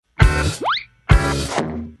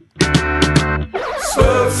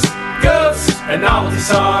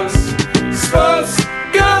songs. Spooks,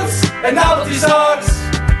 goofs, and novelty songs.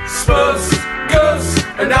 Spooks,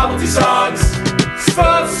 goofs, and novelty songs.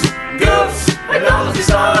 Spooks, goofs, and novelty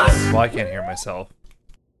songs. Well, I can't hear myself.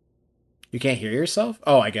 You can't hear yourself?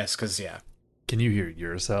 Oh, I guess because Can you hear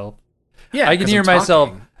yourself? yeah. I can 'cause hear I'm myself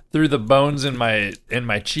talking. through the bones in my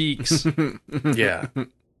cheeks. Yeah.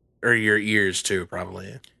 Or your ears, too,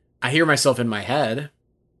 probably. I hear myself in my head.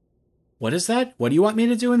 What is that? What do you want me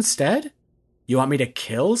to do instead? You want me to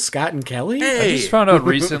kill Scott and Kelly? Hey! I just found out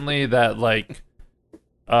recently that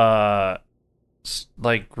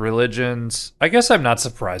religions, I guess I'm not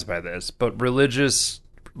surprised by this, but religious,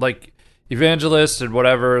 like evangelists and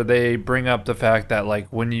whatever, they bring up the fact that like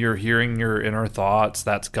when you're hearing your inner thoughts,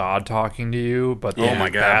 that's God talking to you, but the Oh my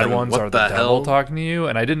God, bad then ones what are the the devil hell? talking to you,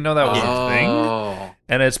 and I didn't know that was a thing. Oh.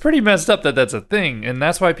 And it's pretty messed up that that's a thing, and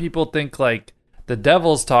that's why people think like the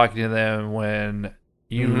devil's talking to them when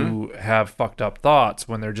you have fucked up thoughts,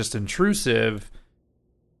 when they're just intrusive.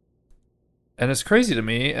 And it's crazy to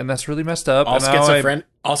me, and that's really messed up. All And now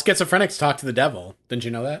schizophrenics talk to the devil. Didn't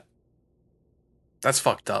you know that? That's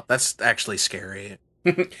fucked up. That's actually scary.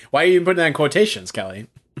 Why are you putting that in quotations, Kelly?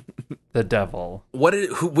 the devil.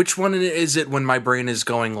 Which one is it when my brain is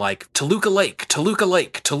going like Toluca Lake, Toluca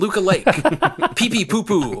Lake, Toluca Lake, pee pee poo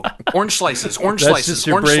poo, orange slices, orange That's slices, just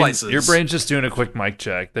your orange brain. slices. Your brain's just doing a quick mic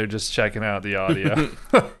check. They're just checking out the audio.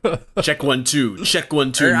 Check 1 2. Check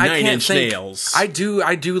 1 2. Or I can't 9-inch think. nails. I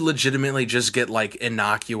do legitimately just get like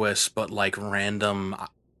innocuous but like random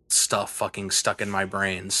stuff fucking stuck in my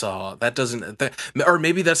brain. So that doesn't, or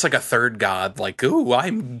maybe that's like a third god. Like, ooh,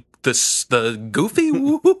 I'm the goofy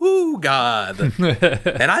woo god,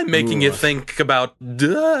 and I'm making you think about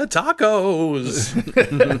tacos.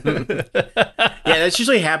 Yeah, that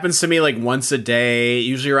usually happens to me like once a day,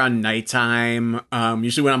 usually around nighttime,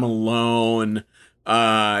 usually when I'm alone,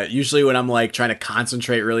 usually when I'm like trying to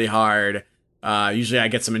concentrate really hard. Usually I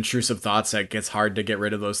get some intrusive thoughts that gets hard to get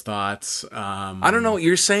rid of those thoughts. I don't know.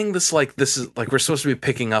 You're saying this like is like we're supposed to be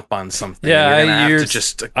picking up on something. Yeah, you're gonna have you're to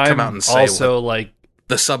just come I'm out and say also what like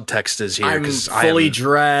the subtext is here. I'm 'cause fully I'm-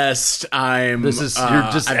 dressed. You're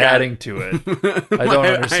you're just adding to it. I don't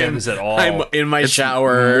understand this at all. I'm in my It's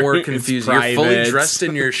shower. more It's confusing. You're fully private. dressed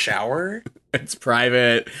in your shower. It's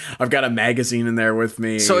private. I've got a magazine in there with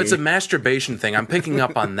me. So it's a masturbation thing. I'm picking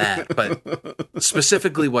up on that, but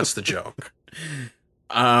specifically, what's the joke?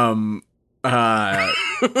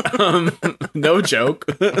 No joke.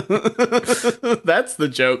 That's the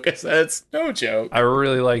joke. It's no joke. I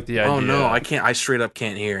really like the idea. Oh no, I can't. I straight up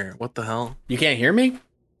can't hear. What the hell? You can't hear me?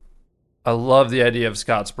 I love the idea of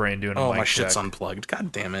Scott's brain doing a Oh, mic my shit's check. unplugged.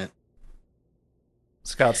 God damn it.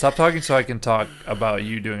 Scott, stop talking so I can talk about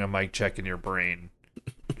you doing a mic check in your brain.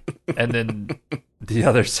 And then the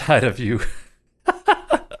other side of you.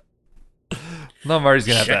 No, Marty's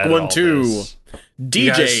going to have to Check edit 1 all 2. this. DJ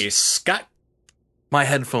guys- Scott. My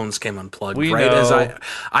headphones came unplugged. We right know. as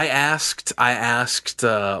I asked,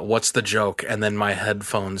 what's the joke, and then my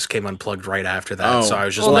headphones came unplugged right after that. Oh. So I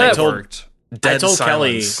was just Well, like, that worked. dead I told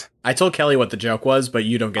silence. Kelly what the joke was, but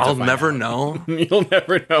you don't get to I'll find never out. know. You'll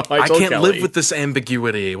never know. I told can't Kelly. live with this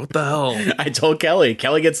ambiguity. What the hell? I told Kelly.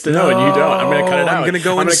 Kelly gets to know, and you don't. I'm going to cut it out. I'm going to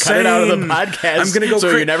go I'm gonna cut it out of the insane. podcast. I'm going to go.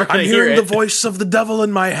 so you're never going I'm to hear hearing it. the voice of the devil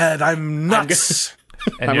in my head. I'm nuts.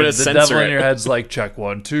 And I'm you're, gonna the censor devil in it. your head's like, check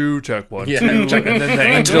 1 2, check 1 Yeah. 2. Check- And then the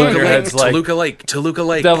angel in your head's like, Toluca Lake, Toluca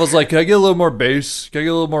Lake. devil's like, can I get a little more bass? Can I get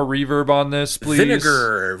a little more reverb on this, please?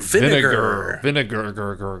 Vinegar.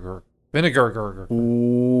 Vinegar.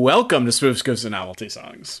 Welcome to Spoofs, Goofs, and Novelty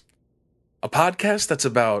Songs. A podcast that's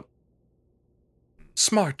about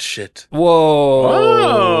smart shit. Whoa.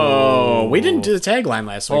 Oh, we didn't do the tagline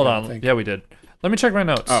last week. Hold I don't on. think. Yeah, we did. Let me check my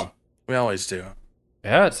notes. Oh, We always do.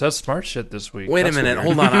 Yeah, it says smart shit this week. Wait That's a minute.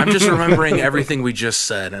 weird. Hold on. I'm just remembering everything we just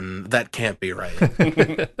said, and that can't be right.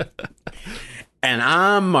 and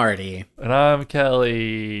I'm Marty. And I'm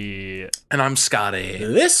Kelly. And I'm Scotty.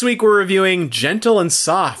 This week we're reviewing Gentle and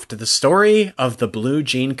Soft, the story of the Blue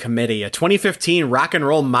Jean Committee, a 2015 rock and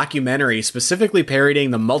roll mockumentary specifically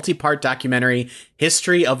parodying the multi-part documentary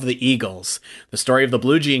History of the Eagles. The story of the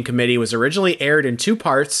Blue Jean Committee was originally aired in 2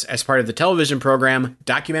 parts as part of the television program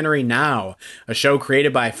Documentary Now, a show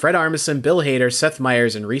created by Fred Armisen, Bill Hader, Seth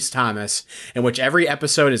Meyers, and Rhys Thomas, in which every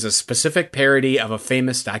episode is a specific parody of a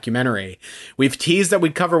famous documentary. We've teased that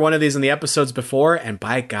we'd cover one of these in the episodes before, and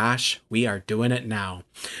by gosh, we are doing it now.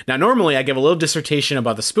 Now, normally I give a little dissertation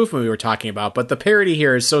about the spoof movie we're talking about, but the parody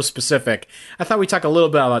here is so specific, I thought we'd talk a little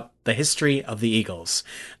bit about The History of the Eagles.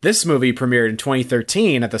 This movie premiered in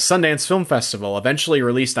 2013 at the Sundance Film Festival, eventually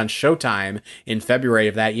released on Showtime in February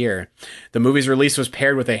of that year. The movie's release was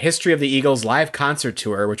paired with a History of the Eagles live concert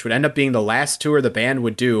tour, which would end up being the last tour the band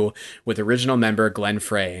would do with original member Glenn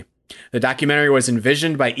Frey. The documentary was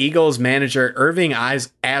envisioned by Eagles manager Irving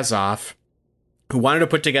Azoff, who wanted to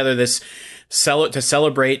put together this to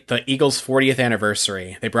celebrate the Eagles' 40th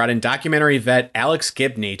anniversary. They brought in documentary vet Alex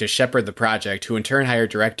Gibney to shepherd the project, who in turn hired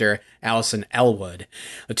director Allison Elwood.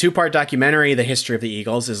 The two-part documentary, The History of the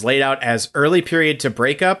Eagles, is laid out as early period to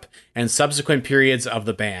breakup and subsequent periods of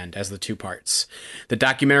the band as the two parts. The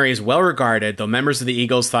documentary is well regarded, though members of the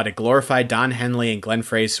Eagles thought it glorified Don Henley and Glenn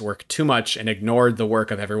Frey's work too much and ignored the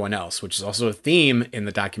work of everyone else, which is also a theme in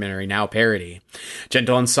the documentary Now parody.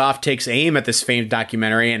 Gentle and Soft takes aim at this famed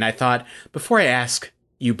documentary, and I thought, before I ask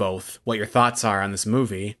you both what your thoughts are on this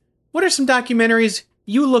movie, what are some documentaries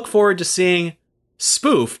you look forward to seeing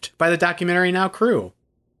spoofed by the Documentary Now crew?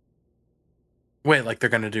 Wait, like they're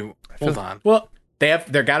gonna do? Hold on. Well,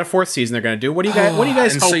 they've got a fourth season they're going to do. What do you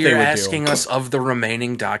guys and hope so they you're would asking do? us of the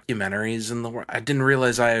remaining documentaries in the world? I didn't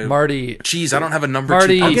realize Marty. Jeez, I don't have a number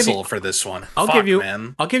Marty, two I'll give pencil for this one. I'll Fuck, give you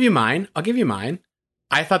man. I'll give you mine.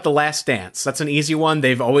 I thought The Last Dance. That's an easy one.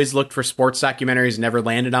 They've always looked for sports documentaries, never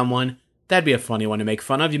landed on one. That'd be a funny one to make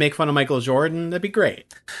fun of. You make fun of Michael Jordan, that'd be great.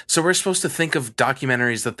 So we're supposed to think of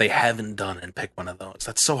documentaries that they haven't done and pick one of those.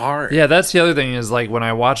 That's so hard. Yeah, that's the other thing is like when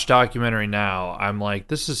I watch Documentary Now, I'm like,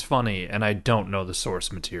 this is funny, and I don't know the source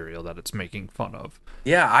material that it's making fun of.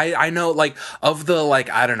 Yeah, I know, like, of the, like,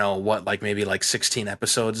 I don't know, what, like, maybe, like, 16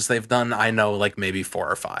 episodes they've done, I know, like, maybe 4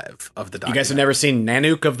 or 5 of the documentary. You guys have never seen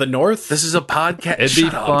Nanook of the North? This is a podcast. It'd be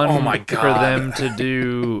Shut up. fun Oh my God. for them to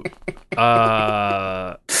do,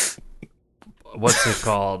 what's it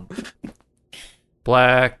called?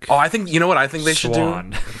 Black Oh, I think, you know what I think they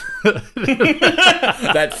Swan. should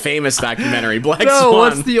That famous documentary, Black No, Swan.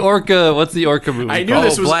 what's the orca movie I knew called?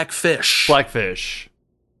 this was- Blackfish. Blackfish.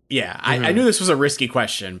 Yeah, I knew this was a risky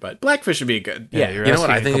question, but Blackfish would be good. Yeah, you're You know what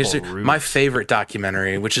asking I a think they couple should of My roots. favorite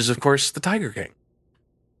documentary, which is, of course, The Tiger King.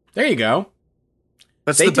 there you go.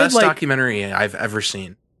 That's They the did, best like- documentary I've ever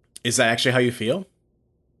seen. Is that actually how you feel?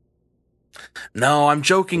 No, I'm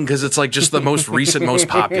joking because it's like just the most recent, most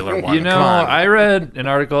popular one. You know, Come on. I read an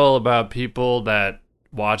article about people that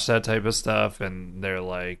watch that type of stuff and they're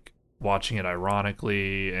like watching it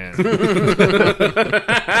ironically and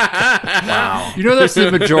Wow. you know that's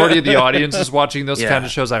the majority of the audience is watching those Yeah. kind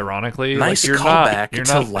of shows ironically. Nice like, you're callback not, to you're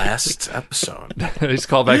not last episode. Nice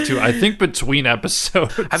callback to I think between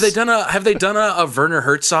episodes. Have they done a Werner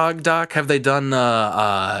Herzog doc? Have they done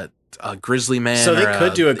a Grizzly Man? So they or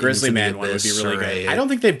could do a Into Grizzly the Man one would be Abyss really or good. a- I don't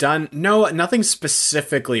think they've done nothing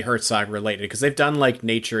specifically Herzog related because they've done like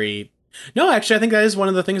naturey. No, actually, I think that is one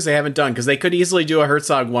of the things they haven't done because they could easily do a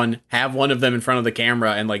Herzog one, have one of them in front of the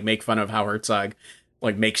camera, and like make fun of how Herzog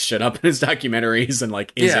like makes shit up in his documentaries and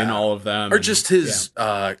like is Yeah. in all of them, or and- just his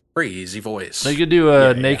crazy voice. They could do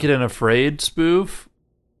a Yeah, Naked and Afraid spoof.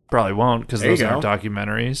 Probably won't because There you those aren't go.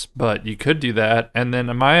 documentaries, but you could do that. And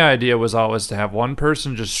then my idea was always to have one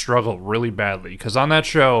person just struggle really badly because on that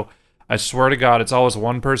show, I swear to God, it's always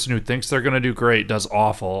one person who thinks they're going to do great does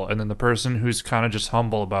awful, and then the person who's kind of just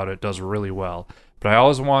humble about it does really well. But I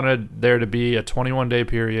always wanted there to be a 21-day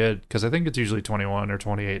period because I think it's usually 21 or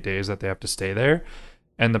 28 days that they have to stay there.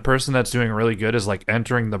 And the person that's doing really good is like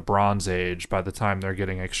entering the Bronze Age by the time they're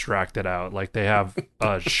getting extracted out. Like they have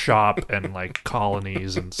a shop and like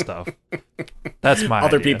colonies and stuff. That's my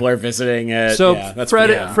other idea. people are visiting it. So yeah, that's Fred,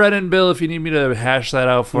 yeah. Fred and Bill, if you need me to hash that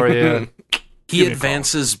out for you, he give me a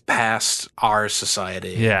advances past our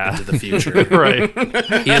society Yeah. into the future. right?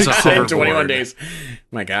 He has a In 21 hoverboard. days.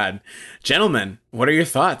 My God, gentlemen, what are your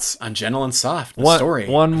thoughts on Gentle and Soft? The One- story.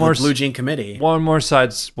 one of more the Blue Jean Committee. One more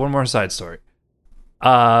side story.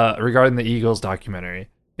 Regarding the Eagles documentary.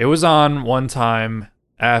 It was on one time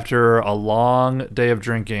after a long day of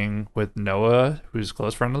drinking with Noah, who's a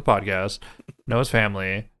close friend of the podcast, Noah's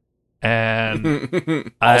family,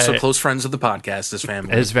 and Also I- close friends of the podcast, his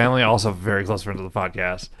family. his family also very close friends of the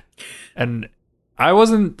podcast. And I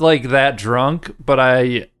wasn't like that drunk, but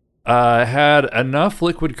I had enough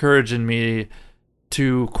liquid courage in me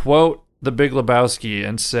to quote The Big Lebowski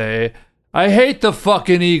and say, I hate the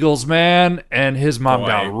fucking Eagles, man. And his mom Boy.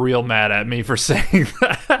 got real mad at me for saying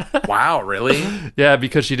that. Wow, really? Yeah,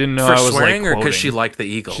 because she didn't know For I was swearing like or quoting. because she liked the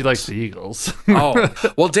Eagles? She likes the Eagles. Oh,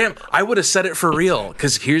 well, damn! I would have said it for real.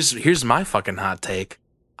 Because here's my fucking hot take.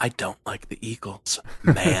 I don't like the Eagles,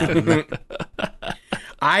 man.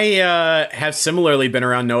 I have similarly been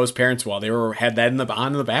around Noah's parents while they had that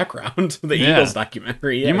on in the background, the Eagles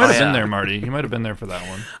documentary. You Yes. might have yeah. been there, Marty. You might have been there for that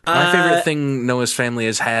one. My favorite thing Noah's family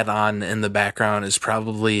has had on in the background is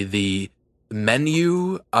probably the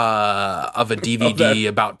menu of a DVD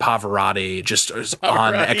about Pavarotti, just on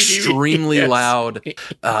Pavarotti extremely DVD, yes. loud,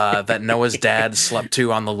 that Noah's dad slept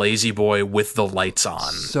to on the Lazy Boy with the lights on.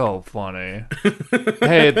 So funny.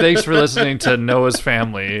 Hey, thanks for listening to Noah's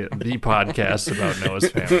Family, the podcast about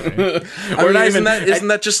Noah's family. Isn't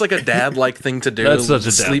that just like a dad-like thing to do? That's such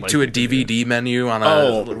a Sleep to a dad-like thing to DVD menu on a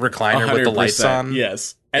recliner with the lights 100%, on.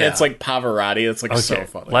 Yes. And Yeah. it's like Pavarotti. It's like so Okay,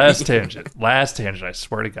 funny. last tangent, I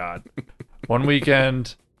swear to God. One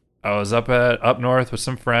weekend, I was up north with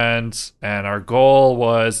some friends, and our goal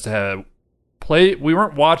was to play. We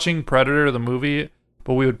weren't watching Predator the movie,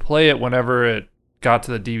 but we would play it whenever it got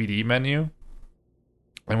to the DVD menu,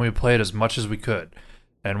 and we would play it as much as we could.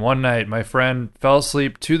 And one night, my friend fell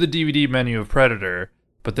asleep to the DVD menu of Predator,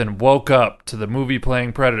 but then woke up to the movie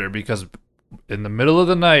playing Predator because in the middle of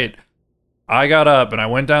the night, I got up and I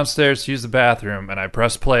went downstairs to use the bathroom and I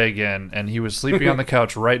pressed play again, and he was sleeping on the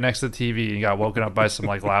couch right next to the TV and he got woken up by some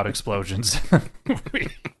like loud explosions.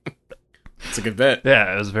 It's a good bit.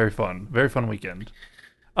 Yeah, it was very fun. Very fun weekend.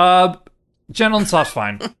 Gentle and Soft's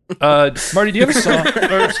fine. Marty, do you have a song?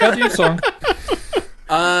 Or Scott, do you have a song?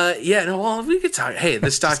 Yeah, no, well, we could talk. Hey,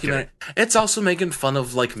 this documentary, it's also making fun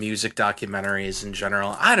of like music documentaries in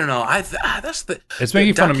general. I don't know. That's the It's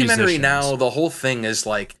making fun of documentary musicians. now. The whole thing is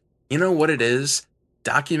like, you know what it is?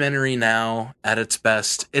 Documentary now at its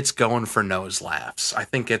best, it's going for nose laughs. I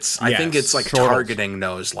think it's like sort of. targeting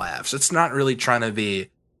nose laughs. It's not really trying to be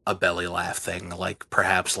a belly laugh thing like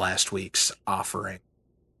perhaps last week's offering.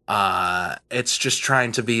 It's just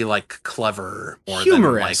trying to be like clever more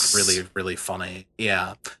Humorous. than like really, really funny.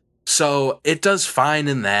 Yeah. So it does fine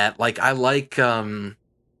in that. Like I like Fred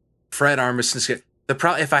Armisen's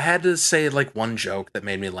if I had to say like one joke that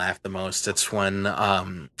made me laugh the most, it's when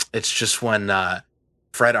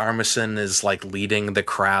Fred Armisen is like leading the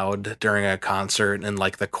crowd during a concert and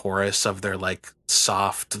like the chorus of their like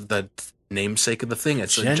the namesake of the thing.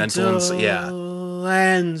 It's a gentle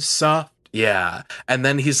and soft. Yeah. And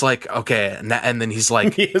then he's like, okay. And then he's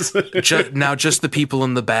like, now just the people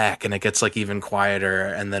in the back. And it gets like even quieter.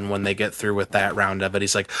 And then when they get through with that round of it,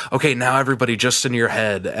 he's like, okay, now everybody just in your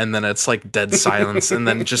head. And then it's like dead silence. And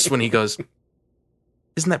then just when he goes,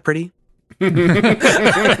 isn't that pretty?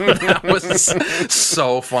 That was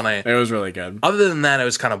so funny. It was really good. Other than that, it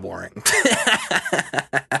was kind of boring.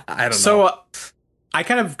 I don't know. So I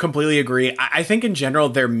kind of completely agree. I think in general,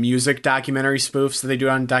 their music documentary spoofs that they do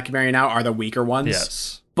on Documentary Now are the weaker ones.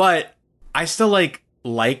 Yes. But I still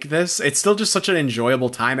like this. It's still just such an enjoyable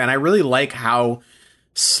time. And I really like how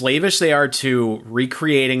slavish they are to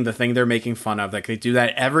recreating the thing they're making fun of. Like they do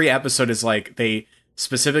that. Every episode is like they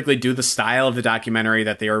specifically do the style of the documentary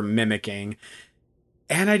that they are mimicking.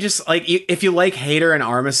 And I just like, if you like Hader and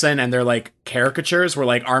Armisen and they're like caricatures where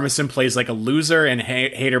like Armisen plays like a loser and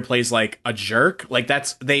Hader plays like a jerk, like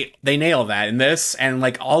that's, they nail that in this. And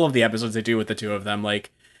like all of the episodes they do with the two of them,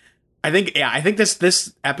 like, I think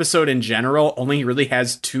this episode in general only really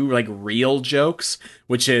has two like real jokes,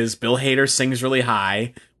 which is Bill Hader sings really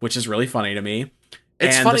high, which is really funny to me.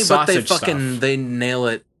 It's and funny, the but they sausage stuff. they nail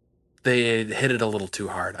it. They hit it a little too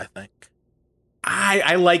hard, I think.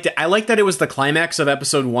 I liked it. I liked that it was the climax of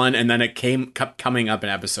episode 1, and then it kept coming up in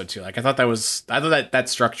episode 2. Like I thought that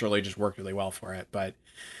structurally just worked really well for it. But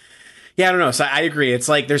yeah, I don't know. So I agree. It's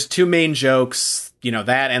like there's two main jokes. You know,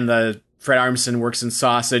 that and the Fred Armisen works in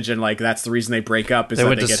sausage, and like that's the reason they break up. Is They that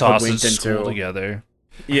went they to get sausage hoodwinked school into together.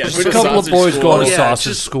 Yeah, There's a couple of boys going to Yeah,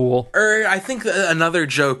 sausage just- school. Or I think another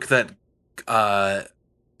joke that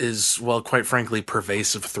is, well, quite frankly,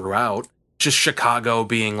 pervasive throughout. Just Chicago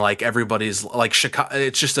being like everybody's like Chicago.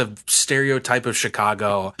 It's just a stereotype of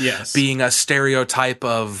Chicago Yes. being a stereotype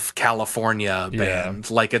of California band.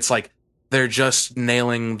 Like it's like they're just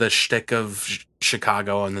nailing the shtick of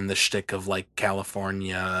Chicago and then the shtick of like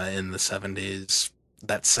California in the 70s.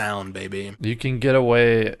 That sound, baby. You can get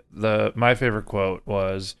away. My favorite quote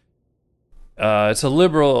was,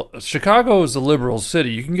 Chicago is a liberal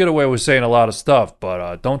city. You can get away with saying a lot of stuff,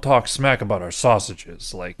 but don't talk smack about our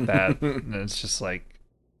sausages like that. And it's just like,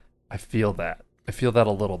 I feel that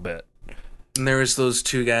a little bit. And there was those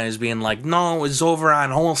two guys being like, no, it was over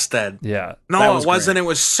on Holstead. Yeah. That No, was it wasn't. great. It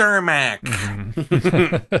was Cermak.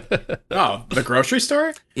 Oh, the grocery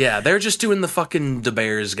store? Yeah, they're just doing the fucking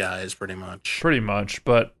DeBears guys, pretty much. Pretty much,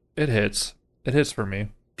 but it hits. It hits for me.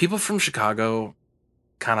 People from Chicago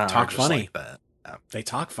kind of Talk funny. like that. They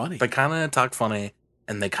talk funny. They kind of talk funny,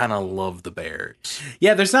 and they kind of love the Bears.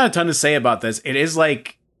 Yeah, there's not a ton to say about this. It is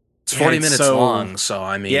like It's 40 it's minutes so long, so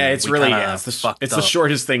I mean, yeah, it's we really kinda it's fucked the up.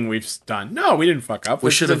 shortest thing we've done. No, we didn't fuck up. We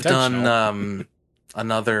This should is have done intentional.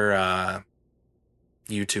 another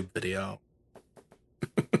YouTube video.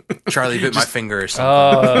 Charlie bit my finger or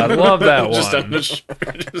something. I love that Just one. done the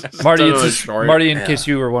just Marty, done the it's short. Marty. In Yeah. case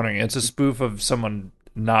you were wondering, it's a spoof of someone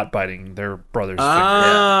not biting their brother's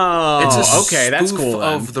Oh, It's a okay, that's spoof cool.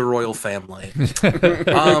 Then. of the royal family.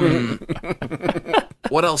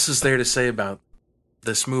 What else is there to say about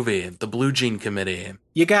this movie, The Blue Jean Committee?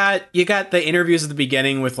 You got the interviews at the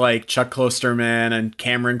beginning with like Chuck Klosterman and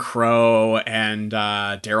Cameron Crowe and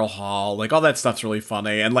Daryl Hall. Like all that stuff's really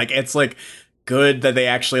funny, and like it's like good that they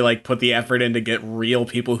actually like put the effort in to get real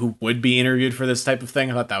people who would be interviewed for this type of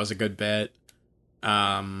thing. I thought that was a good bit.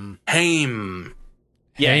 Haim.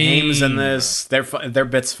 Yeah, Haim. Haim's in this. Their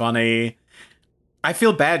bit's funny. I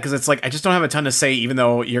feel bad because it's like I just don't have a ton to say, even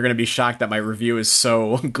though you're going to be shocked that my review is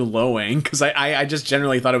so glowing. Because I just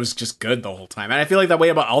generally thought it was just good the whole time, and I feel like that way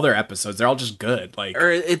about all their episodes. They're all just good. Like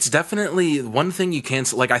Or it's definitely one thing you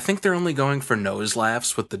can't like. I think they're only going for nose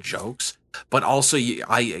laughs with the jokes, but also you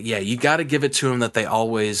got to give it to them that they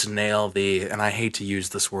always nail the. And I hate to use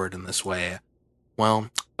this word in this way.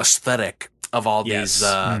 Well, aesthetic of all Yes.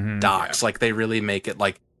 these docs, like they really make it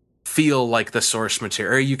like feel like the source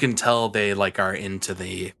material. Or you can tell they like are into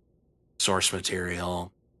the source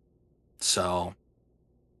material. So,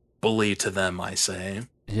 bully to them, I say.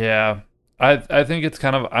 Yeah, I think it's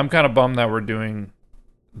I'm kind of bummed that we're doing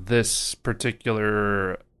this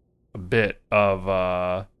particular bit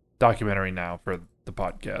of documentary now for the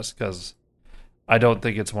podcast because I don't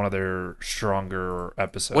think it's one of their stronger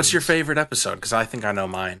episodes. What's your favorite episode? Because I think I know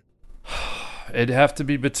mine. It'd have to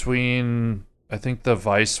be between I think the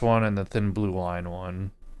Vice one and the Thin Blue Line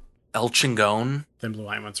one. El Chingon. Thin Blue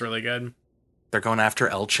Line one's really good. They're going after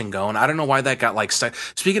El Chingon. I don't know why that got like stuck.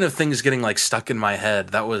 Speaking of things getting like stuck in my head,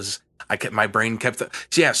 that was my brain kept.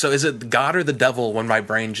 Yeah. So is it God or the devil when my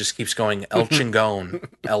brain just keeps going El Chingon,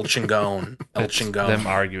 El Chingon, El It's Chingon? them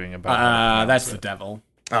arguing about That's the devil.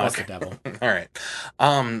 Oh, That's okay. the devil. All right.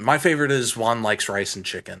 My favorite is Juan likes rice and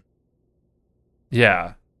chicken.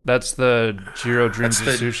 Yeah, that's the Jiro Dreams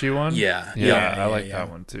That's of the- Sushi one. Yeah. yeah, Yeah, I like yeah. that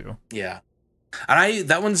one too. Yeah. And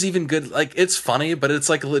that one's even good. Like it's funny, but it's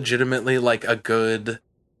like legitimately like a good.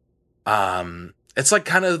 It's like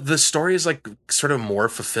kind of the story is like sort of more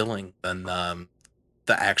fulfilling than the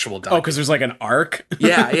actual. Oh, because there's like an arc.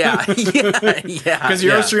 yeah. Because yeah.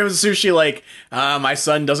 Jiro Dreams of Sushi, like, my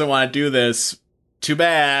son doesn't want to do this. Too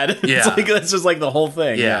bad. Yeah. It's like that's just like the whole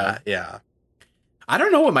thing. Yeah. I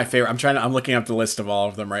don't know what my favorite. I'm looking up the list of all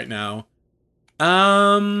of them right now.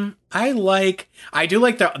 I do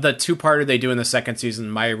like the two-parter they do in the second season.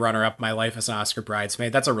 My runner-up, My Life as an Oscar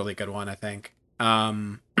Bridesmaid. That's a really good one, I think.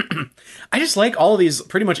 I just like all of these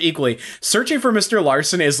pretty much equally. Searching for Mr.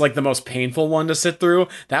 Larson is like the most painful one to sit through.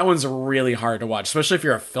 That one's really hard to watch, especially if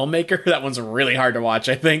you're a filmmaker. That one's really hard to watch,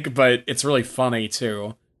 I think, but it's really funny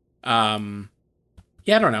too.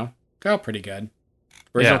 Yeah, I don't know. They're all pretty good.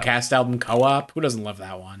 Original Yeah. cast album Co-op. Who doesn't love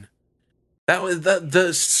that one? That was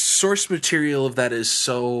the source material of that is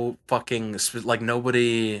so fucking like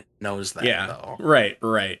nobody knows that though. Right.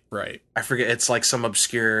 I forget it's like some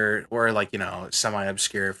obscure or like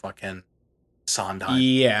semi-obscure fucking Sondheim.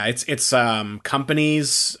 Yeah, it's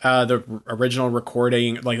Company's the original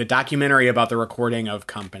recording, like the documentary about the recording of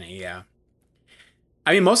Company. Yeah,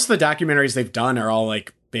 I mean most of the documentaries they've done are all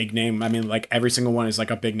like big name. I mean, like every single one is like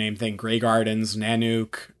a big name thing. Grey Gardens,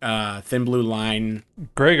 Nanook, Thin Blue Line,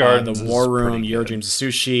 Grey Gardens, The is War Room, pretty Jiro good. Dreams of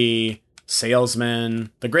Sushi, Salesman.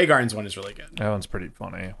 The Grey Gardens one is really good. That one's pretty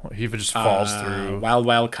funny. He just falls through. Wild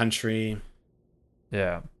Wild Country.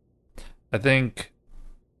 Yeah. I think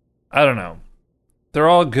I don't know. They're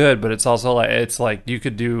all good, but it's also like we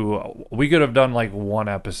could have done like one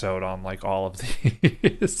episode on like all of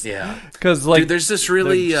these. Yeah. Cuz like Dude, there's this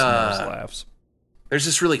really they're just nose laughs. there's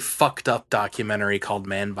this really fucked up documentary called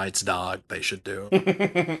Man Bites Dog they should do.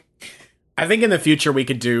 I think in the future we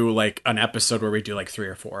could do like an episode where we do like 3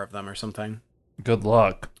 or 4 of them or something. Good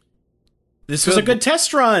luck. This was a good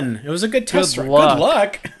test run. It was a good test run. luck. Good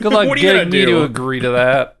luck. Good luck What are you getting gonna me do? to agree to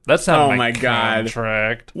that. That's not Oh my my God.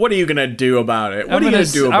 contract. What are you gonna do about it? What are you gonna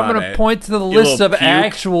do about I'm gonna it? point to the You list little of puke.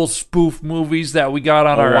 actual spoof movies that we got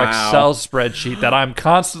on our wow. Excel spreadsheet that I'm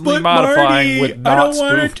constantly But modifying Marty, with I not don't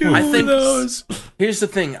want to spoof do movies. I think- those. Here's the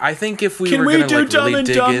thing. I think if we Can were we gonna do like Dumb really and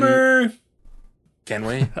dig in, Dumber? can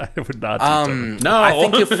we? I would not do that. No.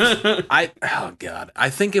 I think oh god, I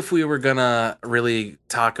think if we were gonna really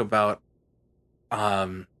talk about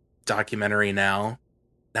documentary now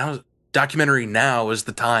documentary now is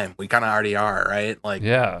the time. We kind of already are, right? Like,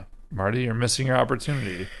 Yeah, Marty, you're missing your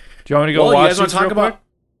opportunity. Do you want me to go Well, you watch guys want this to talk real about?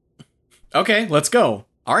 Okay, let's go.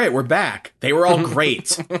 All right, we're back. They were all great.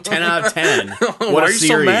 10 out of 10. What Why a are you so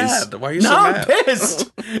series. mad? Why are you so I'm mad?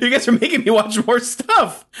 pissed. You guys are making me watch more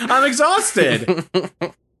stuff. I'm exhausted.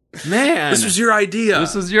 Man, This was your idea.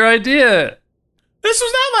 This is your idea. this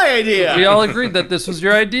was not my idea. We all agreed that this was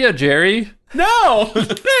your idea, Jerry. No.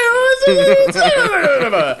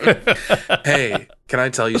 Hey, can I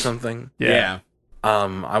tell you something? Yeah.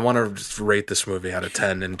 I want to just rate this movie out of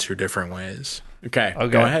 10 in two different ways. Okay. Okay.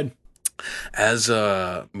 Go ahead. As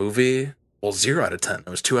a movie, well, 0 out of 10. It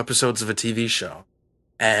was 2 episodes of a TV show.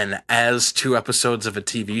 And as 2 episodes of a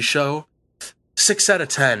TV show, 6 out of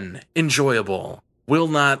 10. Enjoyable. Will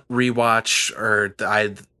not rewatch, or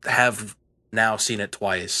I have now seen it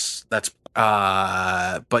twice. That's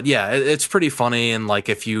but yeah, it's pretty funny. And like,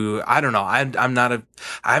 if you, I don't know, I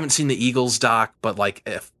haven't seen the Eagles doc, but like,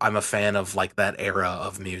 if I'm a fan of like that era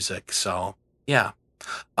of music, so yeah.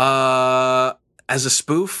 As a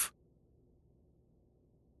spoof,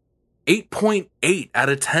 8.8 out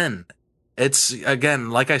of 10. It's, again,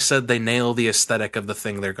 like I said, they nail the aesthetic of the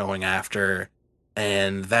thing they're going after.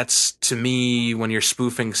 And that's, to me, when you're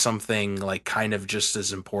spoofing something, like, kind of just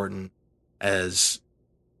as important as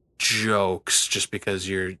jokes, just because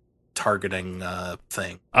you're targeting a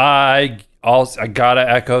thing. I gotta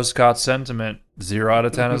echo Scott's sentiment. 0 out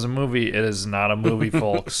of 10 as a movie. It is not a movie,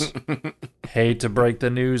 folks. Hate to break the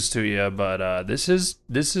news to you, but this is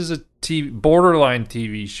a borderline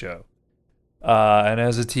TV show. And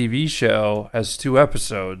as a TV show, has 2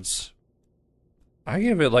 episodes. I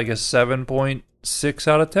give it like a 7.6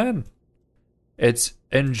 out of 10. It's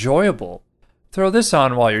enjoyable. Throw this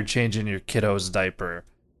on while you're changing your kiddo's diaper,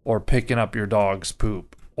 or picking up your dog's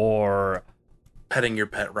poop, or Petting your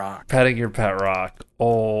pet rock.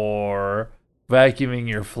 or vacuuming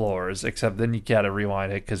your floors, except then you gotta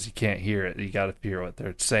rewind it because you can't hear it. You gotta hear what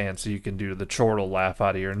they're saying so you can do the chortle laugh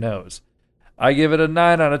out of your nose. I give it a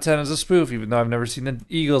 9 out of 10 as a spoof, even though I've never seen the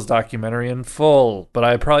Eagles documentary in full, but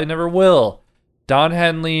I probably never will. Don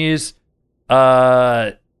Henley's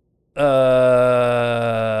Don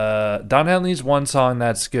Henley's One Song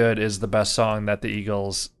That's Good is the best song that the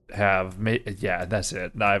Eagles have made. Yeah, that's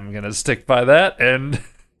it. I'm gonna stick by that, and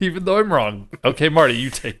even though I'm wrong. Okay, Marty, you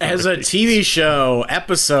take the As a ratings. TV show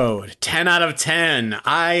episode, 10 out of 10.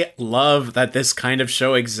 I love that this kind of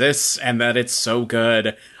show exists and that it's so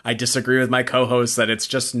good. I disagree with my co-host that it's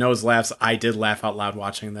just nose laughs. I did laugh out loud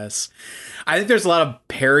watching this. I think there's a lot of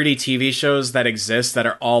parody TV shows that exist that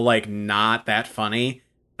are all like not that funny.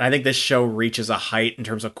 I think this show reaches a height in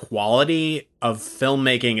terms of quality of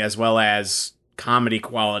filmmaking as well as comedy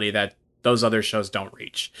quality that those other shows don't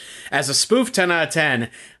reach. As a spoof, 10 out of 10.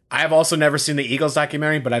 I've also never seen the Eagles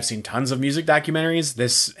documentary, but I've seen tons of music documentaries.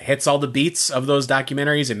 This hits all the beats of those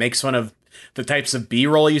documentaries. It makes fun of the types of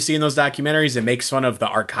B-roll you see in those documentaries. It makes fun of the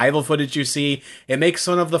archival footage you see. It makes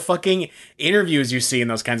fun of the fucking interviews you see in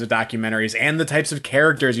those kinds of documentaries and the types of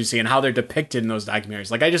characters you see and how they're depicted in those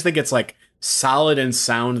documentaries. Like, I just think it's like solid and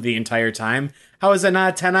sound the entire time. How is that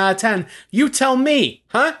not a 10 out of 10? You tell me,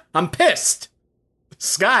 huh? I'm pissed.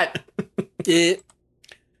 Scott, do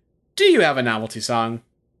you have a novelty song?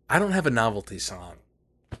 I don't have a novelty song.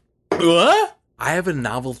 What? I have a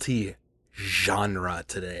novelty genre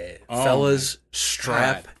today. Oh Fellas,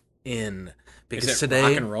 strap God. in. Because Is it today,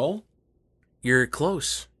 rock and roll? you're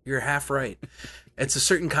close. You're half right. It's a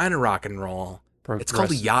certain kind of rock and roll. It's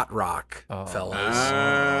called yacht rock, fellas.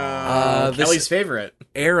 This Kelly's favorite.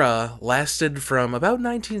 era lasted from about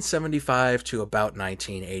 1975 to about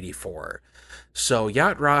 1984. So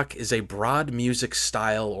yacht rock is a broad music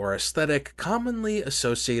style or aesthetic commonly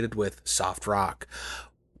associated with soft rock.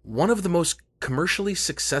 One of the most commercially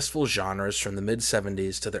successful genres from the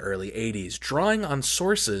mid-70s to the early 80s, drawing on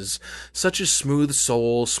sources such as smooth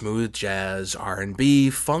soul, smooth jazz, R&B,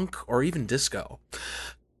 funk, or even disco.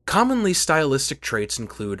 Commonly stylistic traits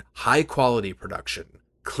include high-quality production,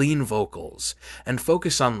 clean vocals, and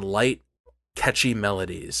focus on light, catchy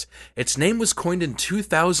melodies. Its name was coined in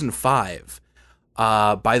 2005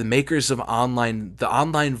 by the makers of the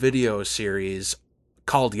online video series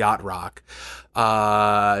called Yacht Rock,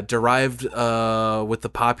 derived from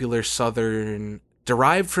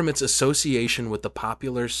its association with the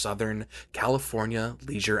popular Southern California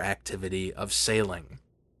leisure activity of sailing.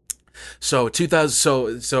 So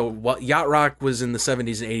what yacht rock was in the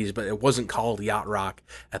 70s and 80s, but it wasn't called yacht rock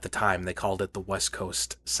at the time. They called it the West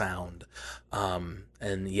Coast sound.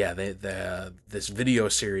 And yeah, this video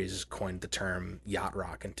series coined the term yacht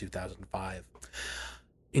rock in 2005.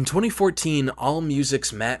 In 2014,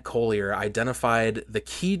 AllMusic's Matt Collier identified the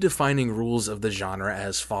key defining rules of the genre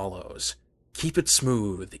as follows. Keep it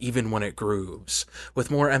smooth, even when it grooves, with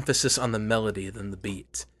more emphasis on the melody than the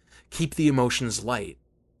beat. Keep the emotions light,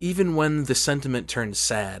 even when the sentiment turns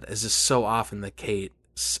sad, as is so often the case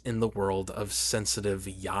in the world of sensitive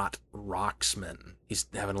yacht rocksmen. He's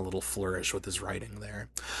having a little flourish with his writing there.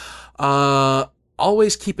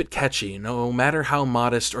 Always keep it catchy, no matter how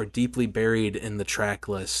modest or deeply buried in the track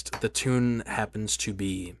list the tune happens to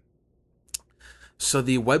be. So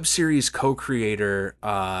the web series co-creator,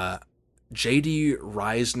 J.D.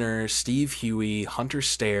 Reisner, Steve Huey, Hunter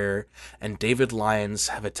Stair, and David Lyons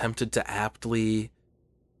have attempted to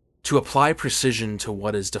apply precision to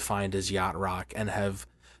what is defined as yacht rock and have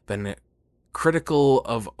been critical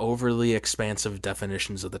of overly expansive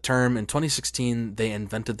definitions of the term. In 2016, they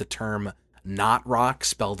invented the term Not Rock,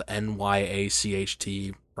 spelled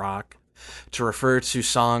N-Y-A-C-H-T, rock, to refer to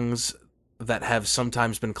songs that have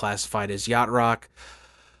sometimes been classified as yacht rock.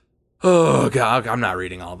 Oh, God, I'm not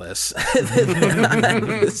reading all this.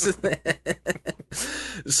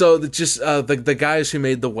 So the guys who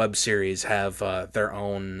made the web series have their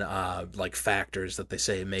own like factors that they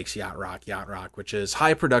say makes yacht rock, which is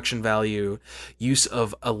high production value, use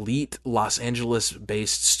of elite Los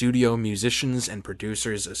Angeles-based studio musicians and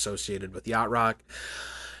producers associated with yacht rock,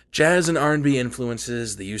 jazz and R&B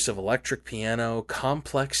influences, the use of electric piano,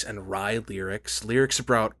 complex and wry lyrics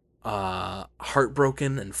about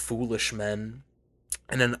heartbroken and foolish men,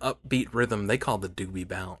 and an upbeat rhythm they call the doobie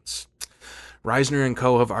bounce. Reisner and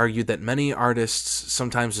co. have argued that many artists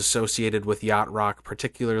sometimes associated with yacht rock,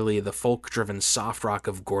 particularly the folk-driven soft rock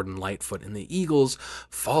of Gordon Lightfoot and the Eagles,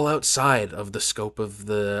 fall outside of the scope of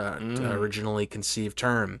the originally conceived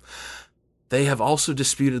term. They have also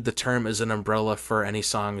disputed the term as an umbrella for any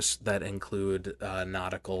songs that include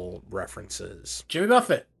nautical references. Jimmy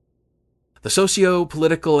Buffett. The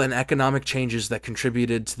socio-political and economic changes that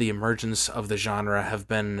contributed to the emergence of the genre have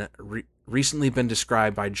been recently been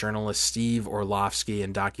described by journalist Steve Orlovsky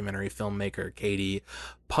and documentary filmmaker Katie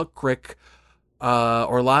Puckrick.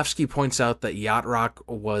 Orlovsky points out that yacht rock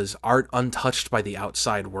was art untouched by the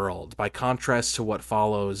outside world. By contrast to what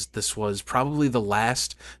follows, this was probably the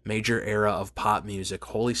last major era of pop music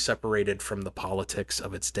wholly separated from the politics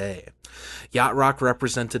of its day. Yacht rock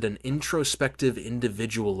represented an introspective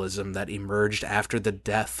individualism that emerged after the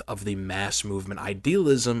death of the mass movement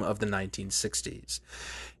idealism of the 1960s.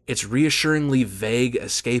 Its reassuringly vague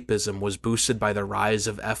escapism was boosted by the rise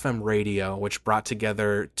of FM radio, which brought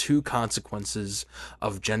together two consequences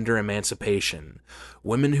of gender emancipation: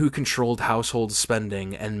 women who controlled household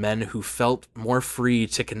spending and men who felt more free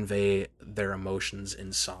to convey their emotions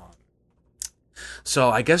in song. So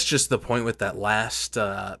I guess just the point with that last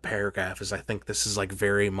paragraph is I think this is like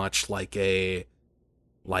very much like a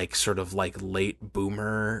sort of like late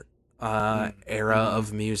boomer era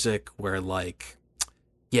of music where like,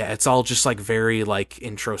 yeah, it's all just like very like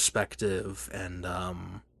introspective and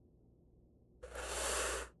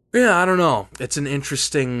yeah, I don't know. It's an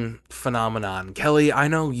interesting phenomenon. Kelly, I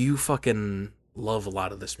know you fucking love a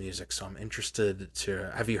lot of this music, so I'm interested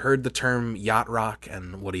to... Have you heard the term yacht rock,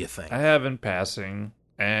 and what do you think? I have in passing,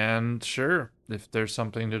 and sure, if there's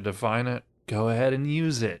something to define it, go ahead and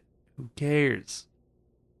use it. Who cares?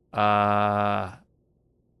 I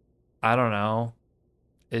don't know.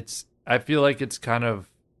 I feel like it's kind of,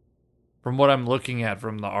 from what I'm looking at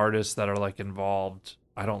from the artists that are like involved,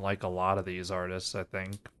 I don't like a lot of these artists, I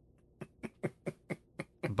think.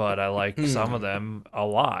 But I like some of them a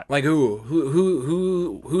lot. Like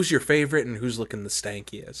who's your favorite and who's looking the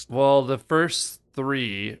stankiest? Well, the first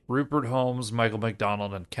three, Rupert Holmes, Michael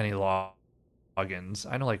McDonald, and Kenny Loggins.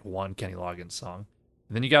 I know like one Kenny Loggins song.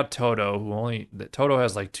 And then you got Toto, Toto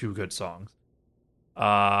has like two good songs.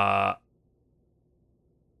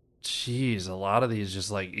 Jeez, a lot of these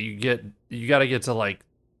just like you got to get to like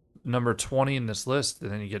number 20 in this list,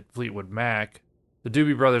 and then you get Fleetwood Mac. The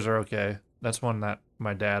Doobie Brothers are okay. That's one that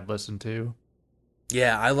my dad listened to.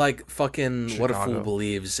 Yeah, I like fucking Chicago. What a Fool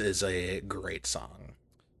Believes is a great song.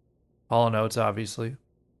 Hall & Oates, obviously.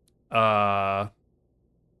 I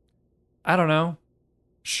don't know.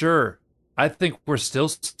 Sure. I think we're still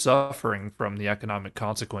suffering from the economic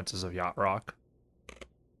consequences of yacht rock.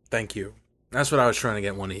 Thank you. That's what I was trying to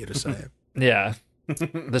get one of you to say. Yeah.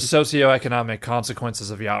 The socioeconomic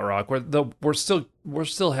consequences of yacht rock. We still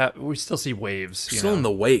see waves. Still in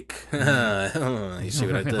the wake. You see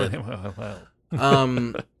what I did? Do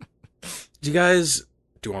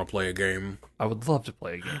you want to play a game? I would love to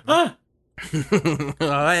play a game.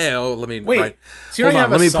 Let me Wait, write- so you hold already on.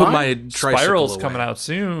 have Let a me song? put my tricycle Spiral's away. coming out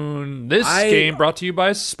soon. This I- game brought to you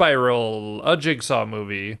by Spiral, a Jigsaw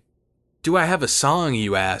movie. Do I have a song,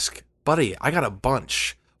 you ask? Buddy, I got a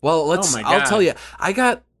bunch. Well, let's my I'll God. tell you. I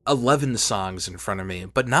got 11 songs in front of me,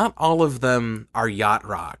 but not all of them are yacht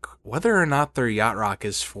rock. Whether or not they're yacht rock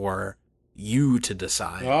is for you to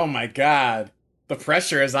decide. Oh my god. The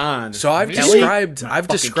pressure is on. So I've Kelly? described I'm fucking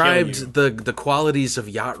described killing the qualities of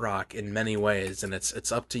yacht rock in many ways, and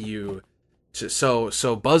it's up to you.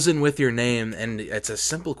 So buzz in with your name, and it's a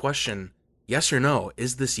simple question: yes or no?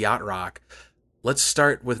 Is this yacht rock? Let's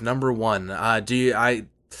start with number one.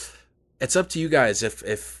 It's up to you guys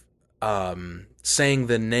if saying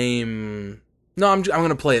the name. No, I'm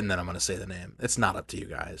gonna play it and then I'm gonna say the name. It's not up to you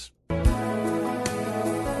guys.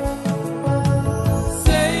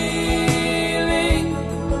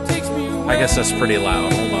 I guess that's pretty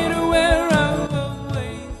loud. Hold on.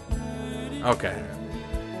 Okay.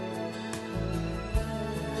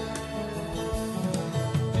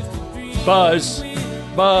 Buzz.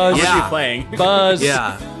 I'm Buzz. gonna Yeah. be playing. Buzz.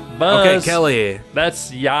 Yeah. Buzz. Okay, Kelly,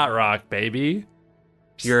 That's yacht rock, baby.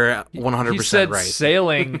 you're He 100% said right.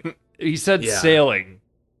 sailing. He said Yeah. sailing.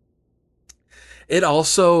 It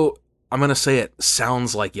also, I'm gonna say it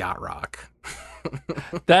sounds like yacht rock.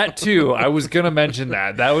 That too. I was gonna mention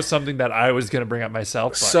that. That was something that I was gonna bring up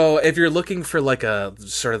myself. But So if you're looking for like a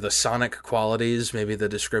sort of the sonic qualities, maybe the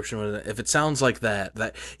description would, if it sounds like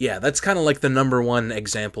that yeah, that's kind of like the number one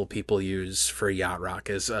example people use for yacht rock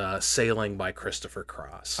is Sailing by Christopher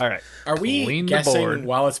Cross. all right. Are we Clean the guessing board.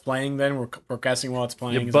 while it's playing then? We're guessing while it's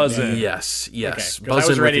playing? You Is buzz that the in. idea? Yes, Okay, yes. 'cause Buzz I was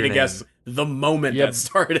in with ready your to name. guess the moment Yep. that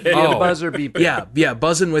started. Yeah, Oh. the buzzer beep. Yeah,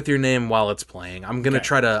 buzz in with your name while it's playing. I'm gonna Okay,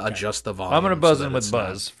 try to adjust the volume. I'm gonna buzz so in that with it's not-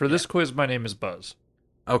 Buzz. For this quiz, my name is Buzz.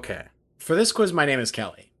 Okay, For this quiz, my name is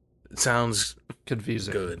Kelly. it sounds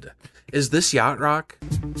Confusing. good. Is this yacht rock?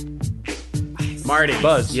 Marty.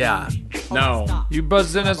 Buzz. Yeah. No. You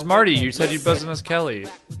buzzed in as Marty. You said you buzzed in as Kelly.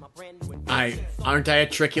 Aren't I a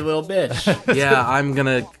tricky little bitch? Yeah, I'm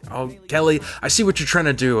gonna. Oh, Kelly, I see what you're trying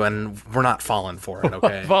to do, and we're not falling for it.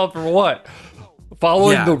 Okay. Fall for what?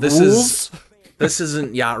 Following Yeah, the this rules? This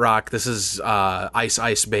isn't yacht rock. This is Ice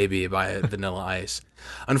Ice Baby by Vanilla Ice.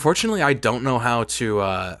 Unfortunately, I don't know how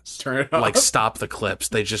to Turn it off. like stop the clips.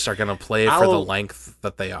 They just are gonna play for the I'll- length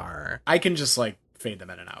that they are. I can just like fade them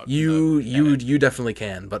in and out. You definitely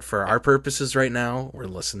can, but for our purposes right now, we're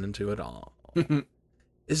listening to it all.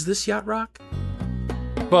 Is this yacht rock?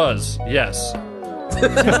 Buzz. Yes.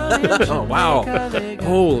 Oh wow!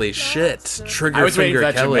 Holy shit! Trigger I was waiting for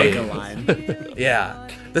finger that Kelly. Jamaica line. Yeah,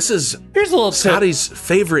 this is Here's a little tip. Scotty's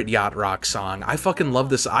favorite yacht rock song. I fucking love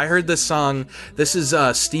this. I heard this song. This is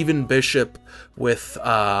Stephen Bishop with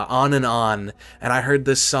On and On, and I heard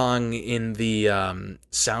this song in the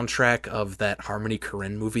soundtrack of that Harmony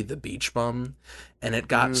Korine movie, The Beach Bum, and it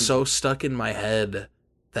got so stuck in my head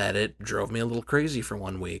that it drove me a little crazy for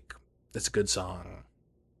 1 week. It's a good song.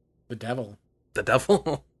 The devil. The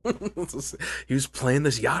devil. He was playing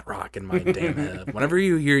this yacht rock in my damn head. Whenever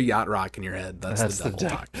you hear yacht rock in your head, that's the devil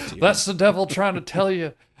talking to you. That's the devil trying to tell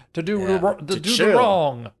you to do Yeah, the, to do the chill.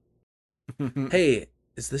 wrong. Hey,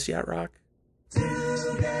 is this yacht rock?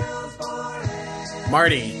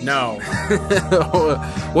 Marty, no.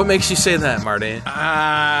 What makes you say that, Marty?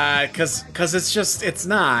 Cause it's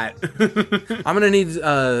not. I'm gonna need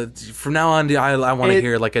from now on. I want to It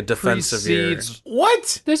hear like a defense of your. Precedes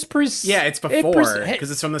What? this precedes. Yeah, it's before,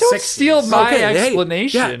 'cause it's from the don't 60s. steal my Okay, hey,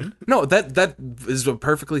 explanation. yeah, no, that is a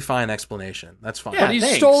perfectly fine explanation. That's fine. Yeah, But he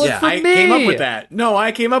thanks. stole it Yeah. from I me. came up with that. No,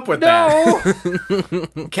 I came up with No,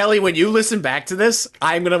 that. Kelly, when you listen back to this,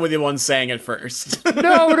 I'm gonna be the one saying it first. no,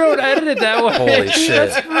 don't edit it that way. Holy shit!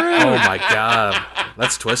 That's rude. Oh my god,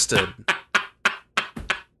 that's twisted.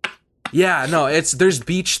 Yeah, no, there's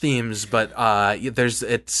beach themes, but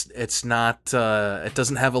it's not it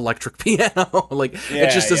doesn't have electric piano. Like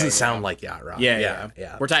it just doesn't sound like yacht rock. yeah.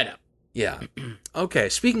 We're tied up. Yeah. Okay,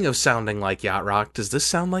 speaking of sounding like yacht rock, does this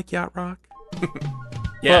sound like yacht rock?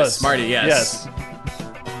 Yes, Buzz. Marty. Yes.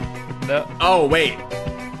 No, Oh wait.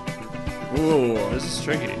 Ooh. this is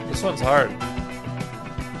tricky. This one's hard.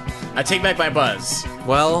 I take back my buzz.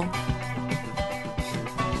 Well,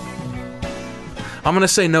 I'm gonna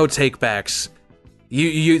say no takebacks.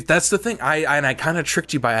 You that's the thing. I kind of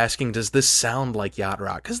tricked you by asking, does this sound like yacht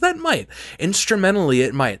rock? Because that might. Instrumentally,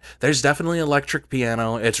 it might. There's definitely electric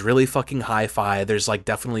piano. It's really fucking hi-fi. There's like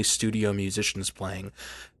definitely studio musicians playing.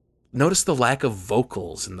 notice the lack of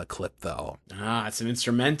vocals in the clip, though. Ah, it's an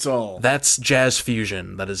instrumental. That's jazz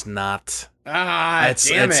fusion. That is not. It's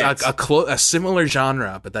damn it. a similar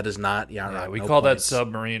genre, but that is not yacht rock. Yeah, we No call points. that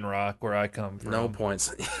submarine rock where I come from. No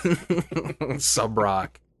points. Sub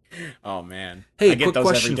rock. Oh, man. Hey, I get quick those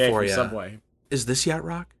question every day for from ya. Subway. Is this yacht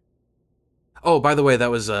rock? Oh, by the way,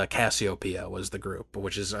 that was Cassiopeia was the group,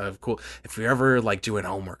 which is cool. If you're ever like doing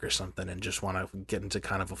homework or something and just want to get into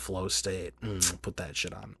kind of a flow state, put that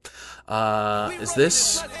shit on. Is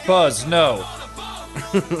this? Buzz, no.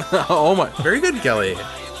 Oh my! Very good, Kelly.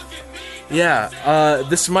 Yeah.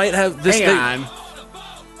 This might have this. Hang on.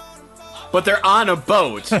 But they're on a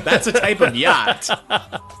boat. That's a type of yacht.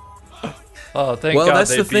 Oh, thank Well, God that's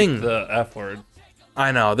they the beat thing. the F word.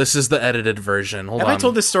 I know this is the edited version. Hold Have on. I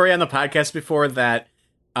told this story on the podcast before that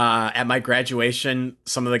at my graduation,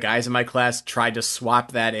 some of the guys in my class tried to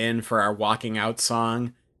swap that in for our walking out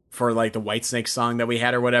song for like the Whitesnake song that we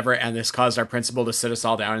had or whatever, and this caused our principal to sit us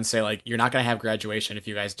all down and say like, you're not going to have graduation if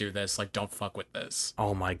you guys do this. Like, don't fuck with this.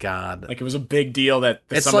 Oh my god! Like, it was a big deal that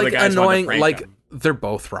It's some of like the guys annoying. wanted to prank Like them. they're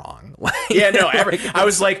both wrong. Like, Yeah, no, I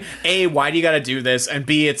was like, A, why do you got to do this? And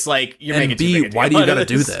B, it's like, you're And making too B, big a deal why do you out of gotta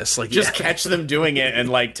do this? Like, just yeah. catch them doing it and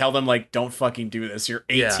like tell them like, don't fucking do this. You're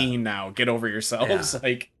Yeah. 18 now. Get over yourselves. Yeah.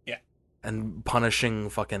 Like, yeah. and punishing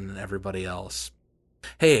fucking everybody else.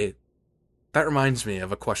 Hey, that reminds me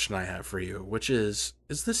of a question I have for you, which is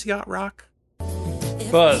this yacht rock?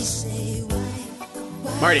 Buzz,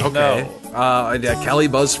 Marty, Okay. Yeah, Kelly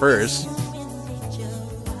buzz first.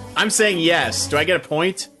 I'm saying yes. Do I get a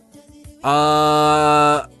point?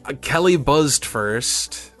 Kelly buzzed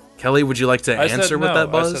first. Kelly, would you like to I answer said with no.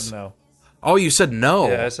 that buzz? I said no. Oh, you said no.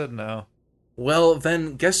 Yeah, I said no. Well,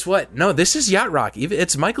 then guess what? No, this is yacht rock.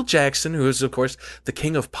 It's Michael Jackson, who is of course the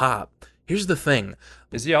king of pop. Here's the thing: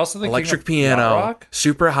 Is he also the electric king of yacht piano, rock?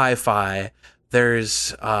 super hi-fi.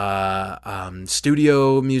 There's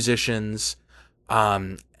studio musicians,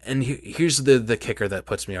 and here's the kicker that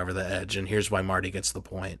puts me over the edge, and here's why Marty gets the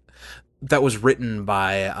point. That was written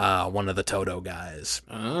by one of the Toto guys.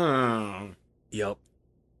 Oh. Yep.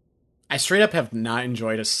 I straight up have not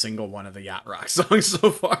enjoyed a single one of the Yacht Rock songs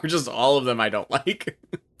so far. Just all of them I don't like.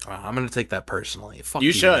 I'm gonna take that personally. Fuck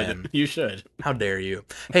You should. man. You should. How dare you?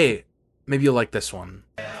 Hey, maybe you'll like this one.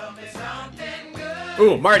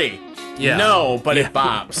 Ooh, Marty. Yeah. No, but Yeah. it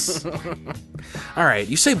bops. All right,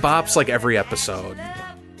 you say bops like every episode.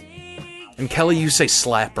 And Kelly, you say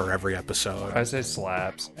slapper every episode. I say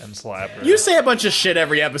slaps and slapper. You say a bunch of shit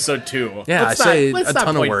every episode too. Yeah, Let's I say let's a not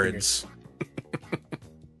ton of point words.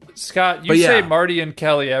 Scott, you But say yeah. Marty and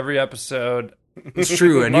Kelly every episode. It's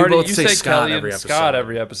true, and Marty, you both say Scott Kelly every and episode. Scott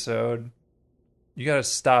every episode. You gotta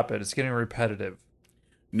stop it. It's getting repetitive.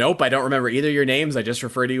 Nope, I don't remember either of your names. I just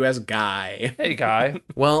refer to you as Guy. Hey, guy.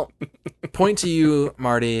 Well, point to you,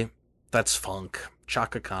 Marty. That's funk.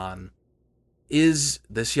 Chaka Khan. Is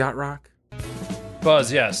this yacht rock?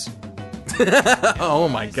 Buzz, yes. Oh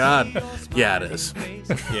my god. Yeah, it is.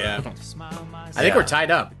 Yeah. I think we're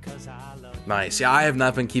tied up. Nice. Yeah, I have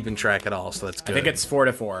not been keeping track at all, so that's good. I think it's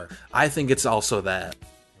 4-4. I think it's also that.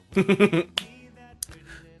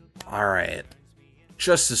 All right.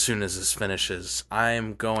 Just as soon as this finishes,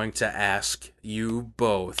 I'm going to ask you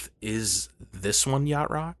both, is this one yacht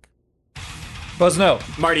rock? Buzz, no.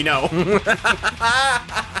 Marty, no.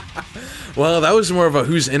 Well, that was more of a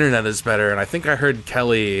whose internet is better, and I think I heard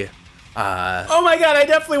Kelly. Oh my god, I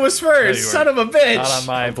definitely was first. you Son of a bitch. Not on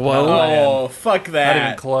my. Well, not on my Oh, end. fuck Not that.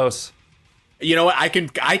 even close. You know what? I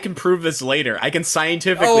can prove this later. I can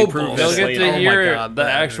scientifically Oh, prove You'll this get later. to my hear God, the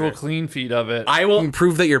that actual hurt. clean feed of it. I will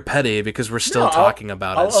Prove that you're petty because we're still No, talking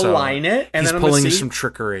about I'll it. So align it, and he's then I'm gonna pulling see. some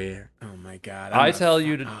trickery. Oh my god! I tell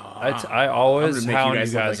you to. I always I'm gonna make you hound you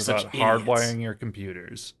guys look guys like such about idiots. hardwiring your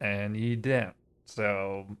computers, and you didn't.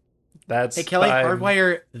 So that's. Hey Kelly, I'm-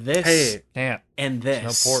 hardwire this Hey, Can't. and No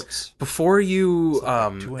this. ports. before you,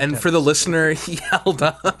 too and for the intense. listener, he held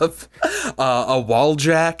up a wall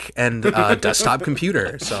jack and a desktop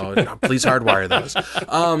computer. So please hardwire those.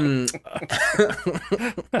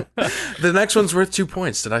 The next one's worth 2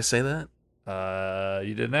 points. Did I say that?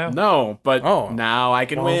 You didn't know. No, but Oh. now I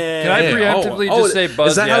can win. Can I Hey, preemptively just say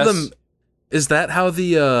Buzz? Is that yes? how the is that how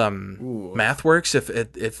the Ooh. math works? If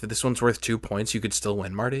this one's worth 2 points, you could still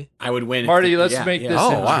win, Marty. I would win. Marty, let's Yeah, make yeah. this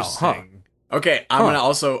Oh, wow, interesting. Okay, Huh.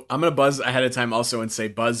 I'm gonna buzz ahead of time also and say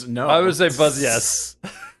buzz no. I would say Buzz yes.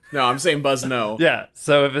 No, I'm saying buzz no. Yeah.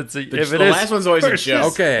 So if it's a, The, if it the is last one's always a first-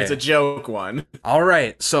 joke. Okay. It's a joke one. All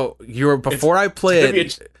right. So you're before I play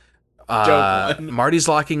It's gonna be a it. joke one. Marty's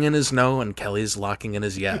locking in his no, and Kelly's locking in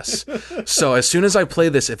his yes. So as soon as I play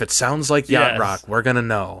this, if it sounds like yacht Yes. rock, we're gonna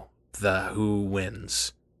know who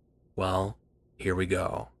wins. Well, here we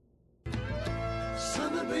go.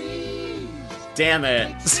 damn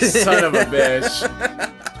it. Son of a bitch.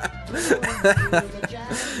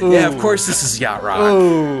 Yeah, of course this is yacht rock.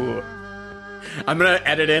 Ooh. I'm going to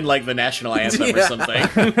edit in like the national anthem or Yeah. something.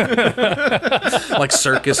 Like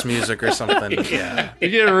circus music or something. Yeah. You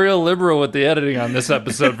get real liberal with the editing on this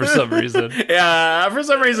episode for some reason. Yeah, for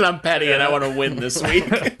some reason I'm petty and I want to win this week.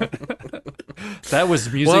 That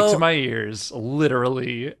was music Well- to my ears,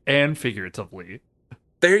 literally and figuratively.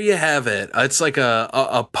 There you have it. It's like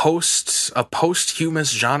a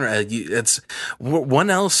posthumous genre. It's one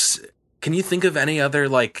else. Can you think of any other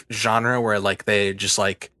like genre where like they just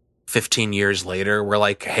like 15 years later we're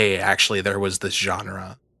like, hey, actually there was this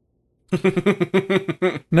genre?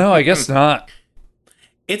 No, I guess not.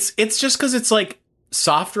 It's just because it's like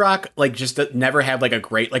soft rock, like just never had like a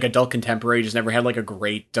great, like adult contemporary just never had like a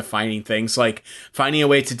great defining thing. So like finding a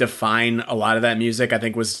way to define a lot of that music, I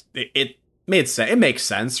think was, it made sense. It makes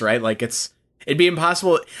sense, right? Like it'd be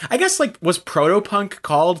impossible. I guess like was proto-punk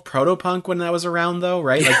called proto-punk when that was around though,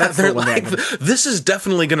 right? Like that's They're the one like, that this is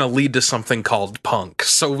definitely going to lead to something called punk,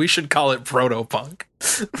 so we should call it proto-punk.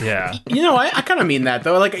 Yeah. you know, I kind of mean that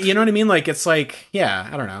though. Like, you know what I mean? Like it's like, yeah,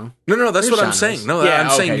 I don't know. No, that's There's what I'm genres. saying. No, Yeah, I'm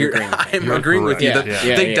okay, saying you're you're. agreeing with me. I'm You're agreeing with you. correct. That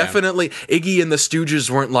Yeah. they definitely Iggy and the Stooges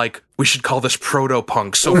weren't like, we should call this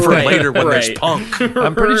proto-punk. So for Right, later when there's right. punk,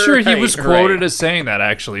 I'm pretty sure he was Right, quoted right. as saying that,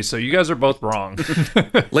 actually, so you guys are both wrong.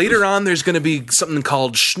 later on there's going to be something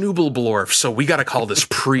called Schnoobelblorf. So we got to call this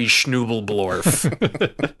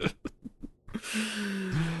pre-Schnoobelblorf.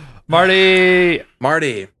 Marty,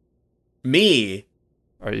 Me,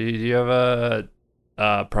 do you have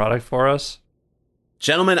a product for us?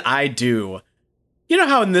 gentlemen, I do. You know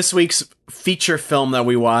how in this week's feature film that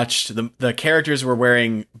we watched, the characters were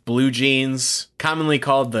wearing blue jeans, commonly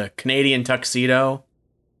called the Canadian tuxedo?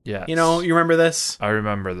 Yes. You know, you remember this? I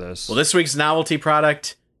remember this. Well, this week's novelty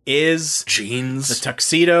product is the Jeans.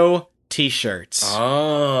 tuxedo t-shirts.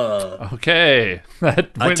 Oh. Okay. That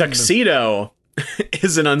A went- tuxedo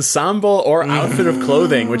is an ensemble or outfit of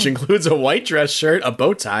clothing which includes a white dress shirt, a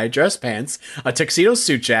bow tie, dress pants, a tuxedo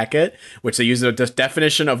suit jacket, which they use the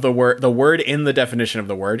definition of the word in the definition of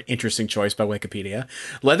the word. Interesting choice by Wikipedia.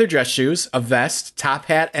 Leather dress shoes, a vest, top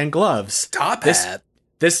hat, and gloves. Top This- hat.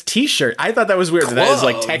 This t-shirt, I thought that was weird. That is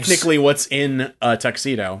like Gloves. technically what's in a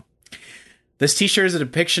tuxedo. This t-shirt is a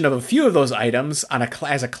depiction of a few of those items on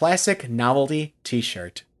as a classic novelty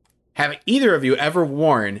t-shirt. Have either of you ever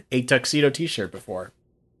worn a tuxedo t-shirt before?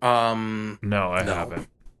 No, I No. haven't.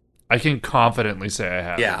 I can confidently say I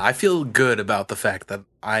have. Yeah, I feel good about the fact that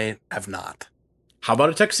I have not. How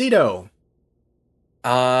about a tuxedo?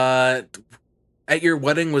 At your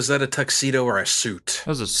wedding, was that a tuxedo or a suit?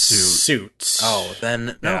 That was a suit. Suit. Oh,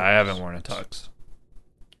 then no. Yeah, I haven't worn a tux.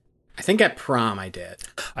 I think at prom I did.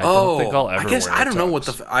 I don't think I'll ever I guess wear a I don't know what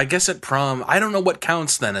tux. I guess at prom, I don't know what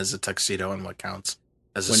counts then as a tuxedo and what counts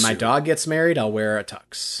as a When my suit. dog gets married, I'll wear a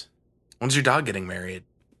tux. When's your dog getting married?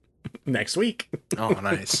 Next week. Oh,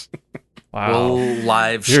 nice. Wow. We'll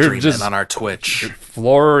live You're stream just- it on our Twitch.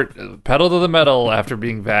 Floor pedal to the metal after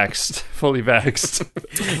being vaxxed, fully vaxxed.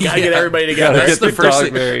 Gotta get everybody together. Gotta That's get the first dog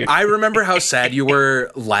thing. married. I remember how sad you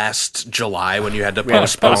were last July when you had to had to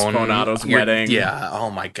postpone, postpone Otto's your- wedding. Yeah.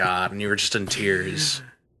 Oh my god, and you were just in tears.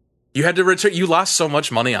 You had to return. You lost so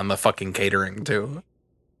much money on the fucking catering too.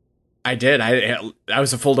 I did. I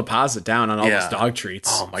was a full deposit down on all Yeah. those dog treats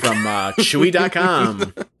Oh my from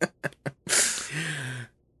Chewy.com.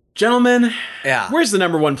 Gentlemen, Yeah. where's the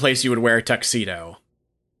number one place you would wear a tuxedo?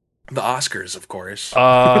 The Oscars, of course.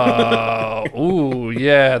 Ooh,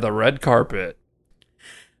 yeah, the red carpet.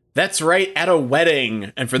 That's right, at a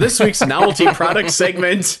wedding. And for this week's novelty product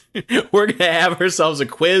segment, we're going to have ourselves a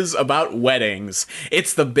quiz about weddings.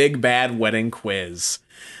 It's the Big Bad Wedding Quiz.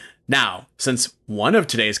 Now, since one of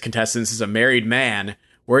today's contestants is a married man,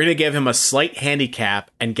 we're going to give him a slight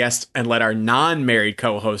handicap and let our non-married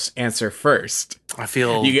co-host answer first. I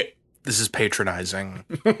feel You get this is patronizing.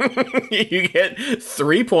 you get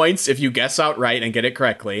 3 points if you guess outright and get it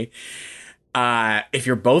correctly. If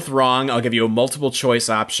you're both wrong, I'll give you a multiple choice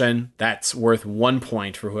option. That's worth 1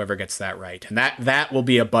 point for whoever gets that right. And that will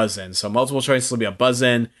be a buzz in. So multiple choice will be a buzz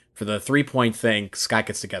in. For the 3 point thing, Scott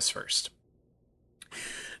gets to guess first.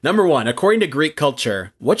 Number 1, according to Greek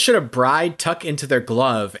culture, what should a bride tuck into their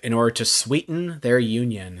glove in order to sweeten their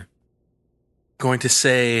union? Going to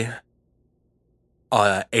say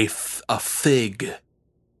a fig.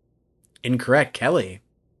 Incorrect, Kelly.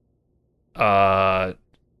 To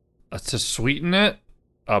sweeten it,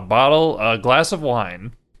 a glass of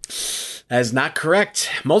wine. That is not correct.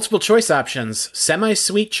 Multiple choice options: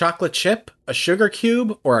 semi-sweet chocolate chip, a sugar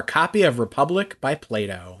cube, or a copy of Republic by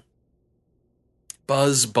Plato.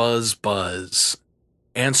 Buzz, buzz, buzz.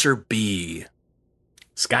 Answer B.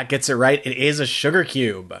 Scott gets it right. It is a sugar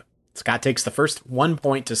cube. Scott takes the first 1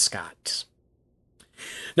 point to Scott.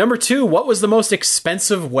 Number 2, what was the most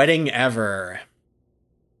expensive wedding ever?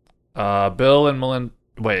 Bill and Melinda.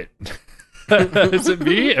 Wait. Is it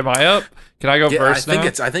me? Am I up? Can I go first now?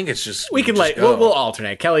 I think it's just We can just we'll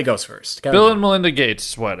alternate. Kelly goes first. Kelly Bill goes. and Melinda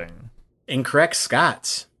Gates' wedding. Incorrect,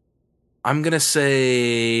 Scott. I'm gonna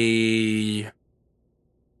say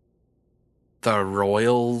the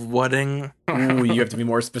royal wedding. Ooh, you have to be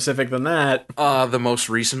more specific than that. The most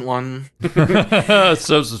recent one.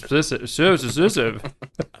 So suspicious.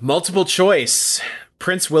 Multiple choice.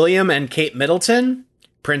 Prince William and Kate Middleton,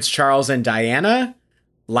 Prince Charles and Diana,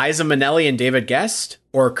 Liza Minnelli and David Guest,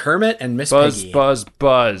 or Kermit and Miss Piggy.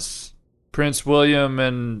 Buzz. Prince William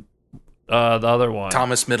and the other one.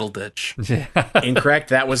 Thomas Middleditch. Yeah. Incorrect.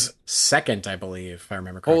 That was second, I believe, if I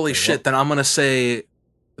remember correctly. Holy shit, then I'm gonna say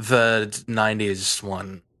the 90s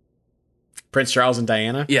one. Prince Charles and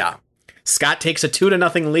Diana? Yeah. Scott takes a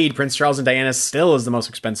 2-0 lead. Prince Charles and Diana still is the most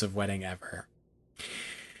expensive wedding ever.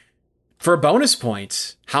 For a bonus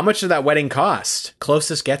point, how much did that wedding cost?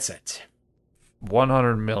 Closest gets it.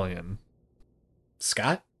 100 million.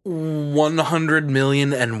 Scott? 100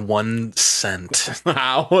 million and 1 cent.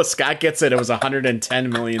 Wow, Scott gets it. It was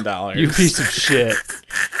 $110 million. You piece of shit.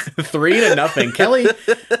 3-0. Kelly,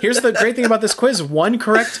 here's the great thing about this quiz. 1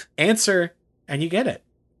 correct answer, and you get it.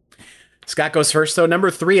 Scott goes first, though. Number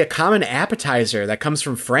 3, a common appetizer that comes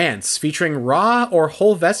from France, featuring raw or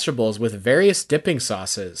whole vegetables with various dipping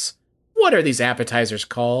sauces. What are these appetizers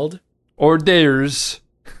called? Hors d'oeuvres.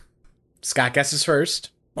 Scott guesses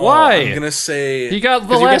first. Why? I'm gonna say He got the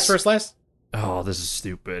Because you guessed last. first last? Oh, this is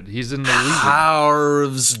stupid. He's in the lead.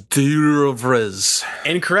 Hors d'oeuvres.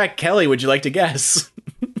 Incorrect. Kelly, would you like to guess?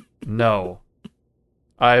 No.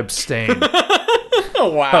 I abstain.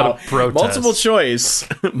 Oh, wow. Out of protest. Multiple choice.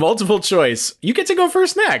 Multiple choice. You get to go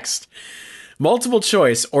first next. Multiple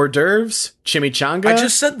choice. Hors d'oeuvres, chimichanga. I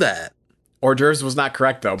just said that. Hors d'oeuvres was not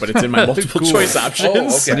correct, though, but it's in my multiple Cool. choice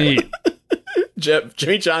options. Oh, okay. Neat.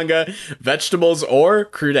 Chimichanga, vegetables, or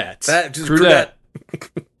crudettes. That just Crudette.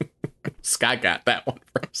 Scott got that one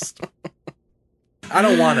first. I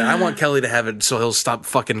don't want it. I want Kelly to have it so he'll stop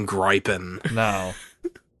fucking griping. No.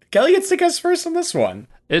 Kelly gets to guess first on this one.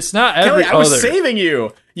 It's not Kelly, every I was other. saving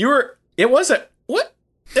you. It was a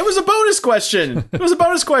bonus question. It was a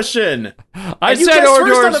bonus question. I And you said guessed hors on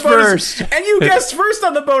the d'oeuvres bonus- first. And you guessed first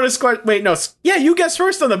on the bonus question. Wait, no. Yeah, you guessed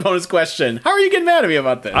first on the bonus question. How are you getting mad at me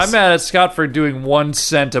about this? I'm mad at Scott for doing 1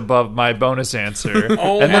 cent above my bonus answer.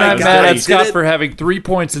 Oh and then my I'm God. mad He at did Scott it. for having 3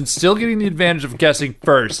 points and still getting the advantage of guessing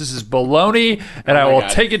first. This is baloney, and I my will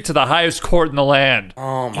God. take it to the highest court in the land.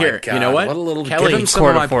 Oh my Here, god! you know what? What a little. Kelly, give him some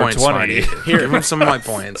of my quarter points, 420. Marty. Here. Give him some of my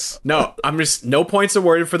points. No, I'm just no points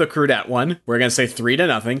awarded for the crudette one. We're gonna say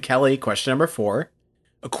 3-0. Kelly, question number 4.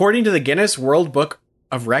 According to the Guinness World Book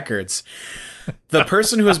of Records, the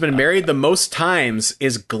person who has been married the most times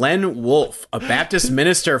is Glenn Wolfe, a Baptist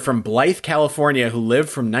minister from Blythe, California, who lived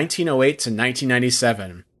from 1908 to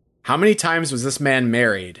 1997. How many times was this man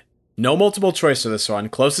married? No multiple choice for this one.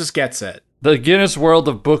 Closest gets it. The Guinness World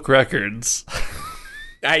of Book Records.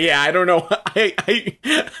 Yeah, I don't know.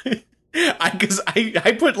 Because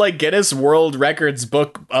I put like Guinness World Records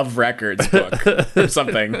Book of Records book or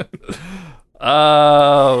something.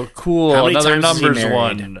 Oh, cool. How many Another times was he numbers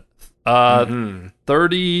married? one.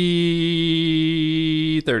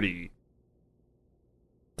 30.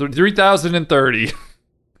 3,030.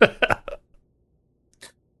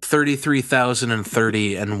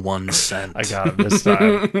 33,030 and 1 cent. I got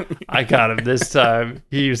him this time.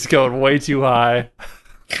 He was going way too high.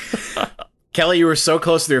 Kelly, you were so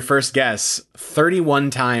close to your first guess. 31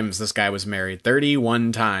 times this guy was married.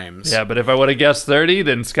 31 times. Yeah, but if I would have guessed 30,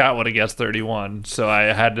 then Scott would have guessed 31. So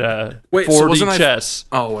I had Wait, 40 so wasn't I- chess.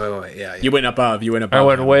 Oh wait, yeah. You went above. I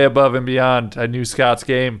went way above and beyond. I knew Scott's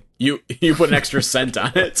game. You put an extra cent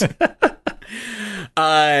on it.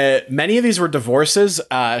 Many of these were divorces.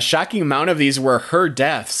 Shocking amount of these were her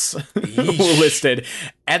deaths listed.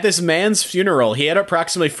 At this man's funeral, he had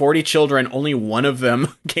approximately 40 children. Only one of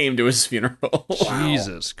them came to his funeral.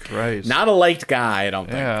 Jesus Christ. Not a liked guy, I don't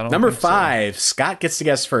think. Yeah, I don't Number think so. 5, Scott gets to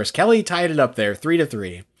guess first. Kelly tied it up there,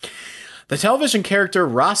 3-3. The television character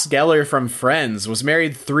Ross Geller from Friends was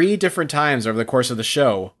married 3 different times over the course of the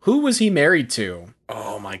show. Who was he married to?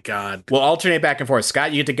 Oh my god. We'll alternate back and forth.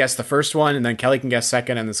 Scott, you get to guess the first one, and then Kelly can guess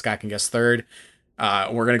second, and then Scott can guess third.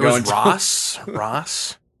 We're gonna It go was into Ross.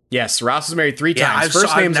 Ross. Yes, Ross was married 3 Yeah, times.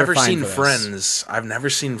 First I've names never are fine seen for this. Friends. I've never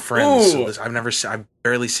seen Friends. Ooh. So I've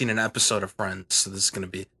barely seen an episode of Friends. So this is gonna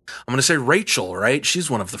be. I'm gonna say Rachel. Right? She's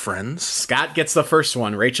one of the friends. Scott gets the first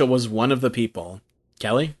one. Rachel was one of the people.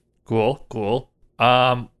 Kelly? Cool.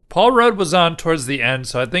 Paul Rudd was on towards the end,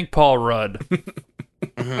 so I think Paul Rudd.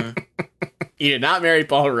 He did not marry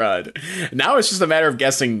Paul Rudd. Now it's just a matter of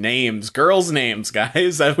guessing names, girls' names,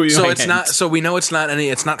 guys. That would be So my it's hint. not. So we know it's not any.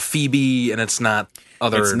 It's not Phoebe, and it's not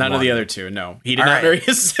other. It's none of one. the other two. No, he did All not right. marry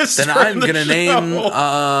his sister. Then I'm in the gonna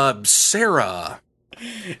show. name Sarah.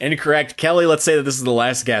 Incorrect, Kelly. Let's say that this is the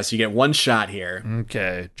last guess. You get one shot here.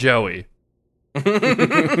 Okay, Joey.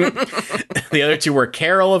 The other two were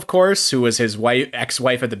Carol, of course, who was his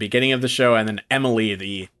ex-wife at the beginning of the show, and then Emily,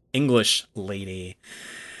 the English lady.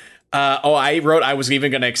 I wrote I was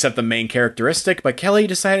even going to accept the main characteristic, but Kelly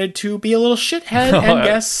decided to be a little shithead and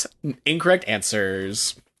guess incorrect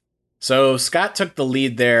answers. So Scott took the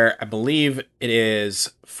lead there. I believe it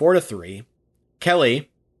is 4-3. Kelly,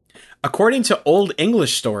 according to Old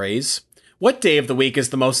English stories, what day of the week is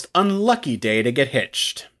the most unlucky day to get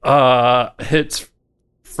hitched? It's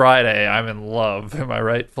Friday. I'm in love. Am I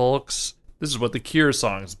right, folks? This is what the Cure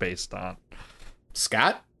song is based on.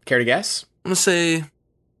 Scott, care to guess? I'm gonna say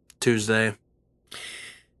Tuesday.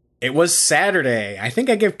 It was Saturday. I think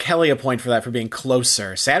I give Kelly a point for that for being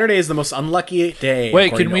closer. Saturday is the most unlucky day. Wait,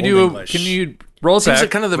 according can we to do? Old English. Can you roll Seems back?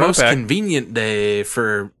 like kind of the roll most back. convenient day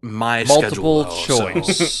for my multiple schedule. though, so-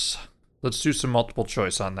 choice. Let's do some multiple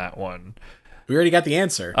choice on that one. We already got the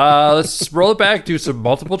answer. Let's roll it back. Do some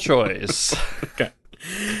multiple choice. Okay.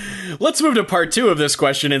 Let's move to part 2 of this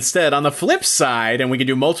question instead. On the flip side, and we can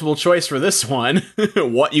do multiple choice for this one.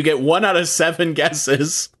 What you get 1 out of 7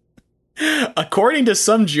 guesses. According to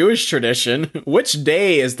some Jewish tradition, which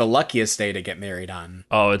day is the luckiest day to get married on?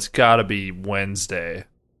 Oh, it's got to be Wednesday.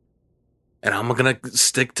 And I'm gonna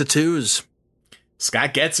stick to twos.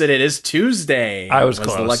 Scott gets it. It is Tuesday. I was the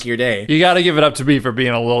close. luckier day. You got to give it up to me for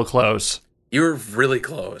being a little close. You were really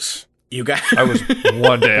close. You got. I was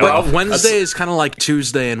one day But off. Wednesday is kind of like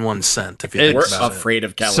Tuesday in 1 cent. If you think We're about it. afraid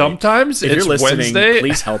of Kelly. Sometimes If it's you're listening, Wednesday.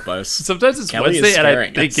 please help us. Sometimes it's Kelly is Wednesday, and I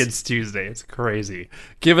scaring think us. it's Tuesday. It's crazy.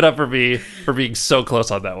 Give it up for me for being so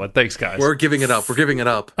close on that one. Thanks, guys. We're giving it up. We're giving it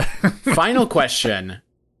up. Final question.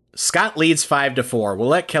 Scott leads 5-4. We'll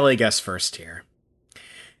let Kelly guess first here.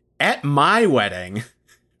 At my wedding,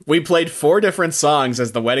 we played 4 different songs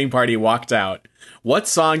as the wedding party walked out. What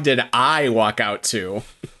song did I walk out to?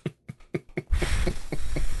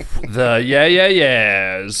 The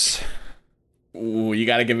yeahs. Ooh, you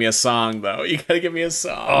gotta give me a song, though. You gotta give me a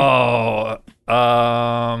song.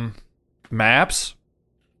 Oh, maps.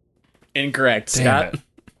 Incorrect, Damn Scott. it.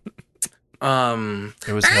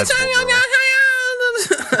 It was Heads Will Roll.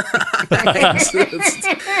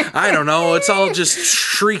 I don't know. It's all just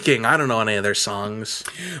shrieking. I don't know any of their songs.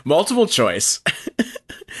 Multiple choice.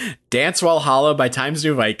 Dance Walhalla by Times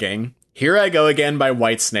New Viking. Here I Go Again by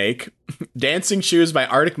Whitesnake. Dancing Shoes by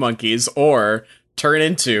Arctic Monkeys. Or Turn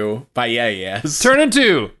Into by Yeah Yes. Turn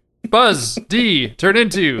into Buzz D. Turn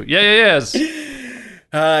into yes.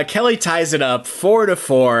 Kelly ties it up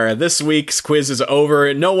 4-4. This week's quiz is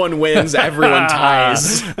over. No one wins. Everyone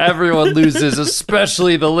ties. Everyone loses,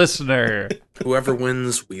 especially the listener. Whoever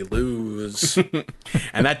wins, we lose.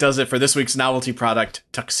 And that does it for this week's novelty product,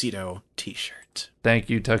 Tuxedo T-shirt. Thank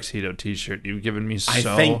you, Tuxedo T-shirt. You've given me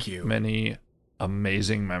so thank you. many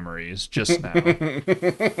amazing memories just now.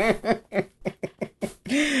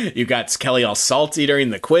 You got Kelly all salty during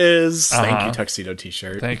the quiz. Thank Uh-huh. you, Tuxedo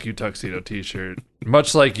T-shirt. Thank you, Tuxedo T-shirt.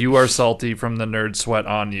 Much like you are salty from the nerd sweat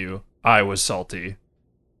on you, I was salty.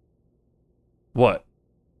 What?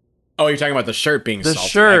 Oh, you're talking about the shirt being The salty.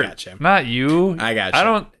 shirt, I got you. not you. I got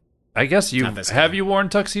you. I guess you Not this have guy. you worn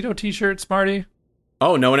tuxedo T-shirts, Marty?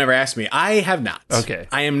 Oh, no one ever asked me. I have not. Okay.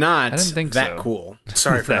 I am not I didn't think that so. cool.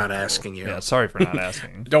 Sorry for That not cool. asking you. Yeah, sorry for not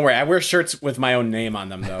asking. Don't worry, I wear shirts with my own name on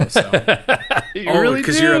them, though. So You Oh, really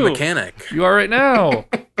because do. you're a mechanic. You are right now.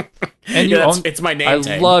 And you Yeah, own, it's my name I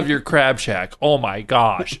tag. love your Crab Shack. Oh my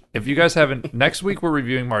gosh. If you guys haven't, next week we're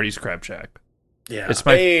reviewing Marty's Crab Shack. Yeah. It's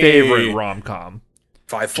my Hey. favorite rom-com.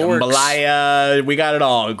 5 forks. jambalaya, we got it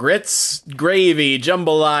all. Grits, gravy,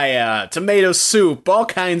 jambalaya, tomato soup, all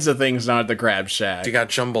kinds of things down at the Crab Shack. You got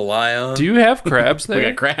jambalaya. Do you have crabs We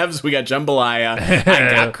there? got crabs, we got jambalaya.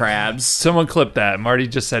 I got crabs. Someone clip that. Marty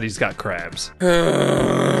just said he's got crabs.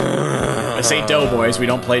 This ain't Doughboys, we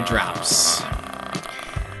don't play drops.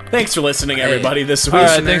 Thanks for listening, everybody, this week. All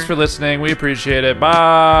right, thanks for listening. We appreciate it.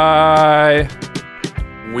 Bye.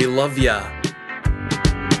 We love ya.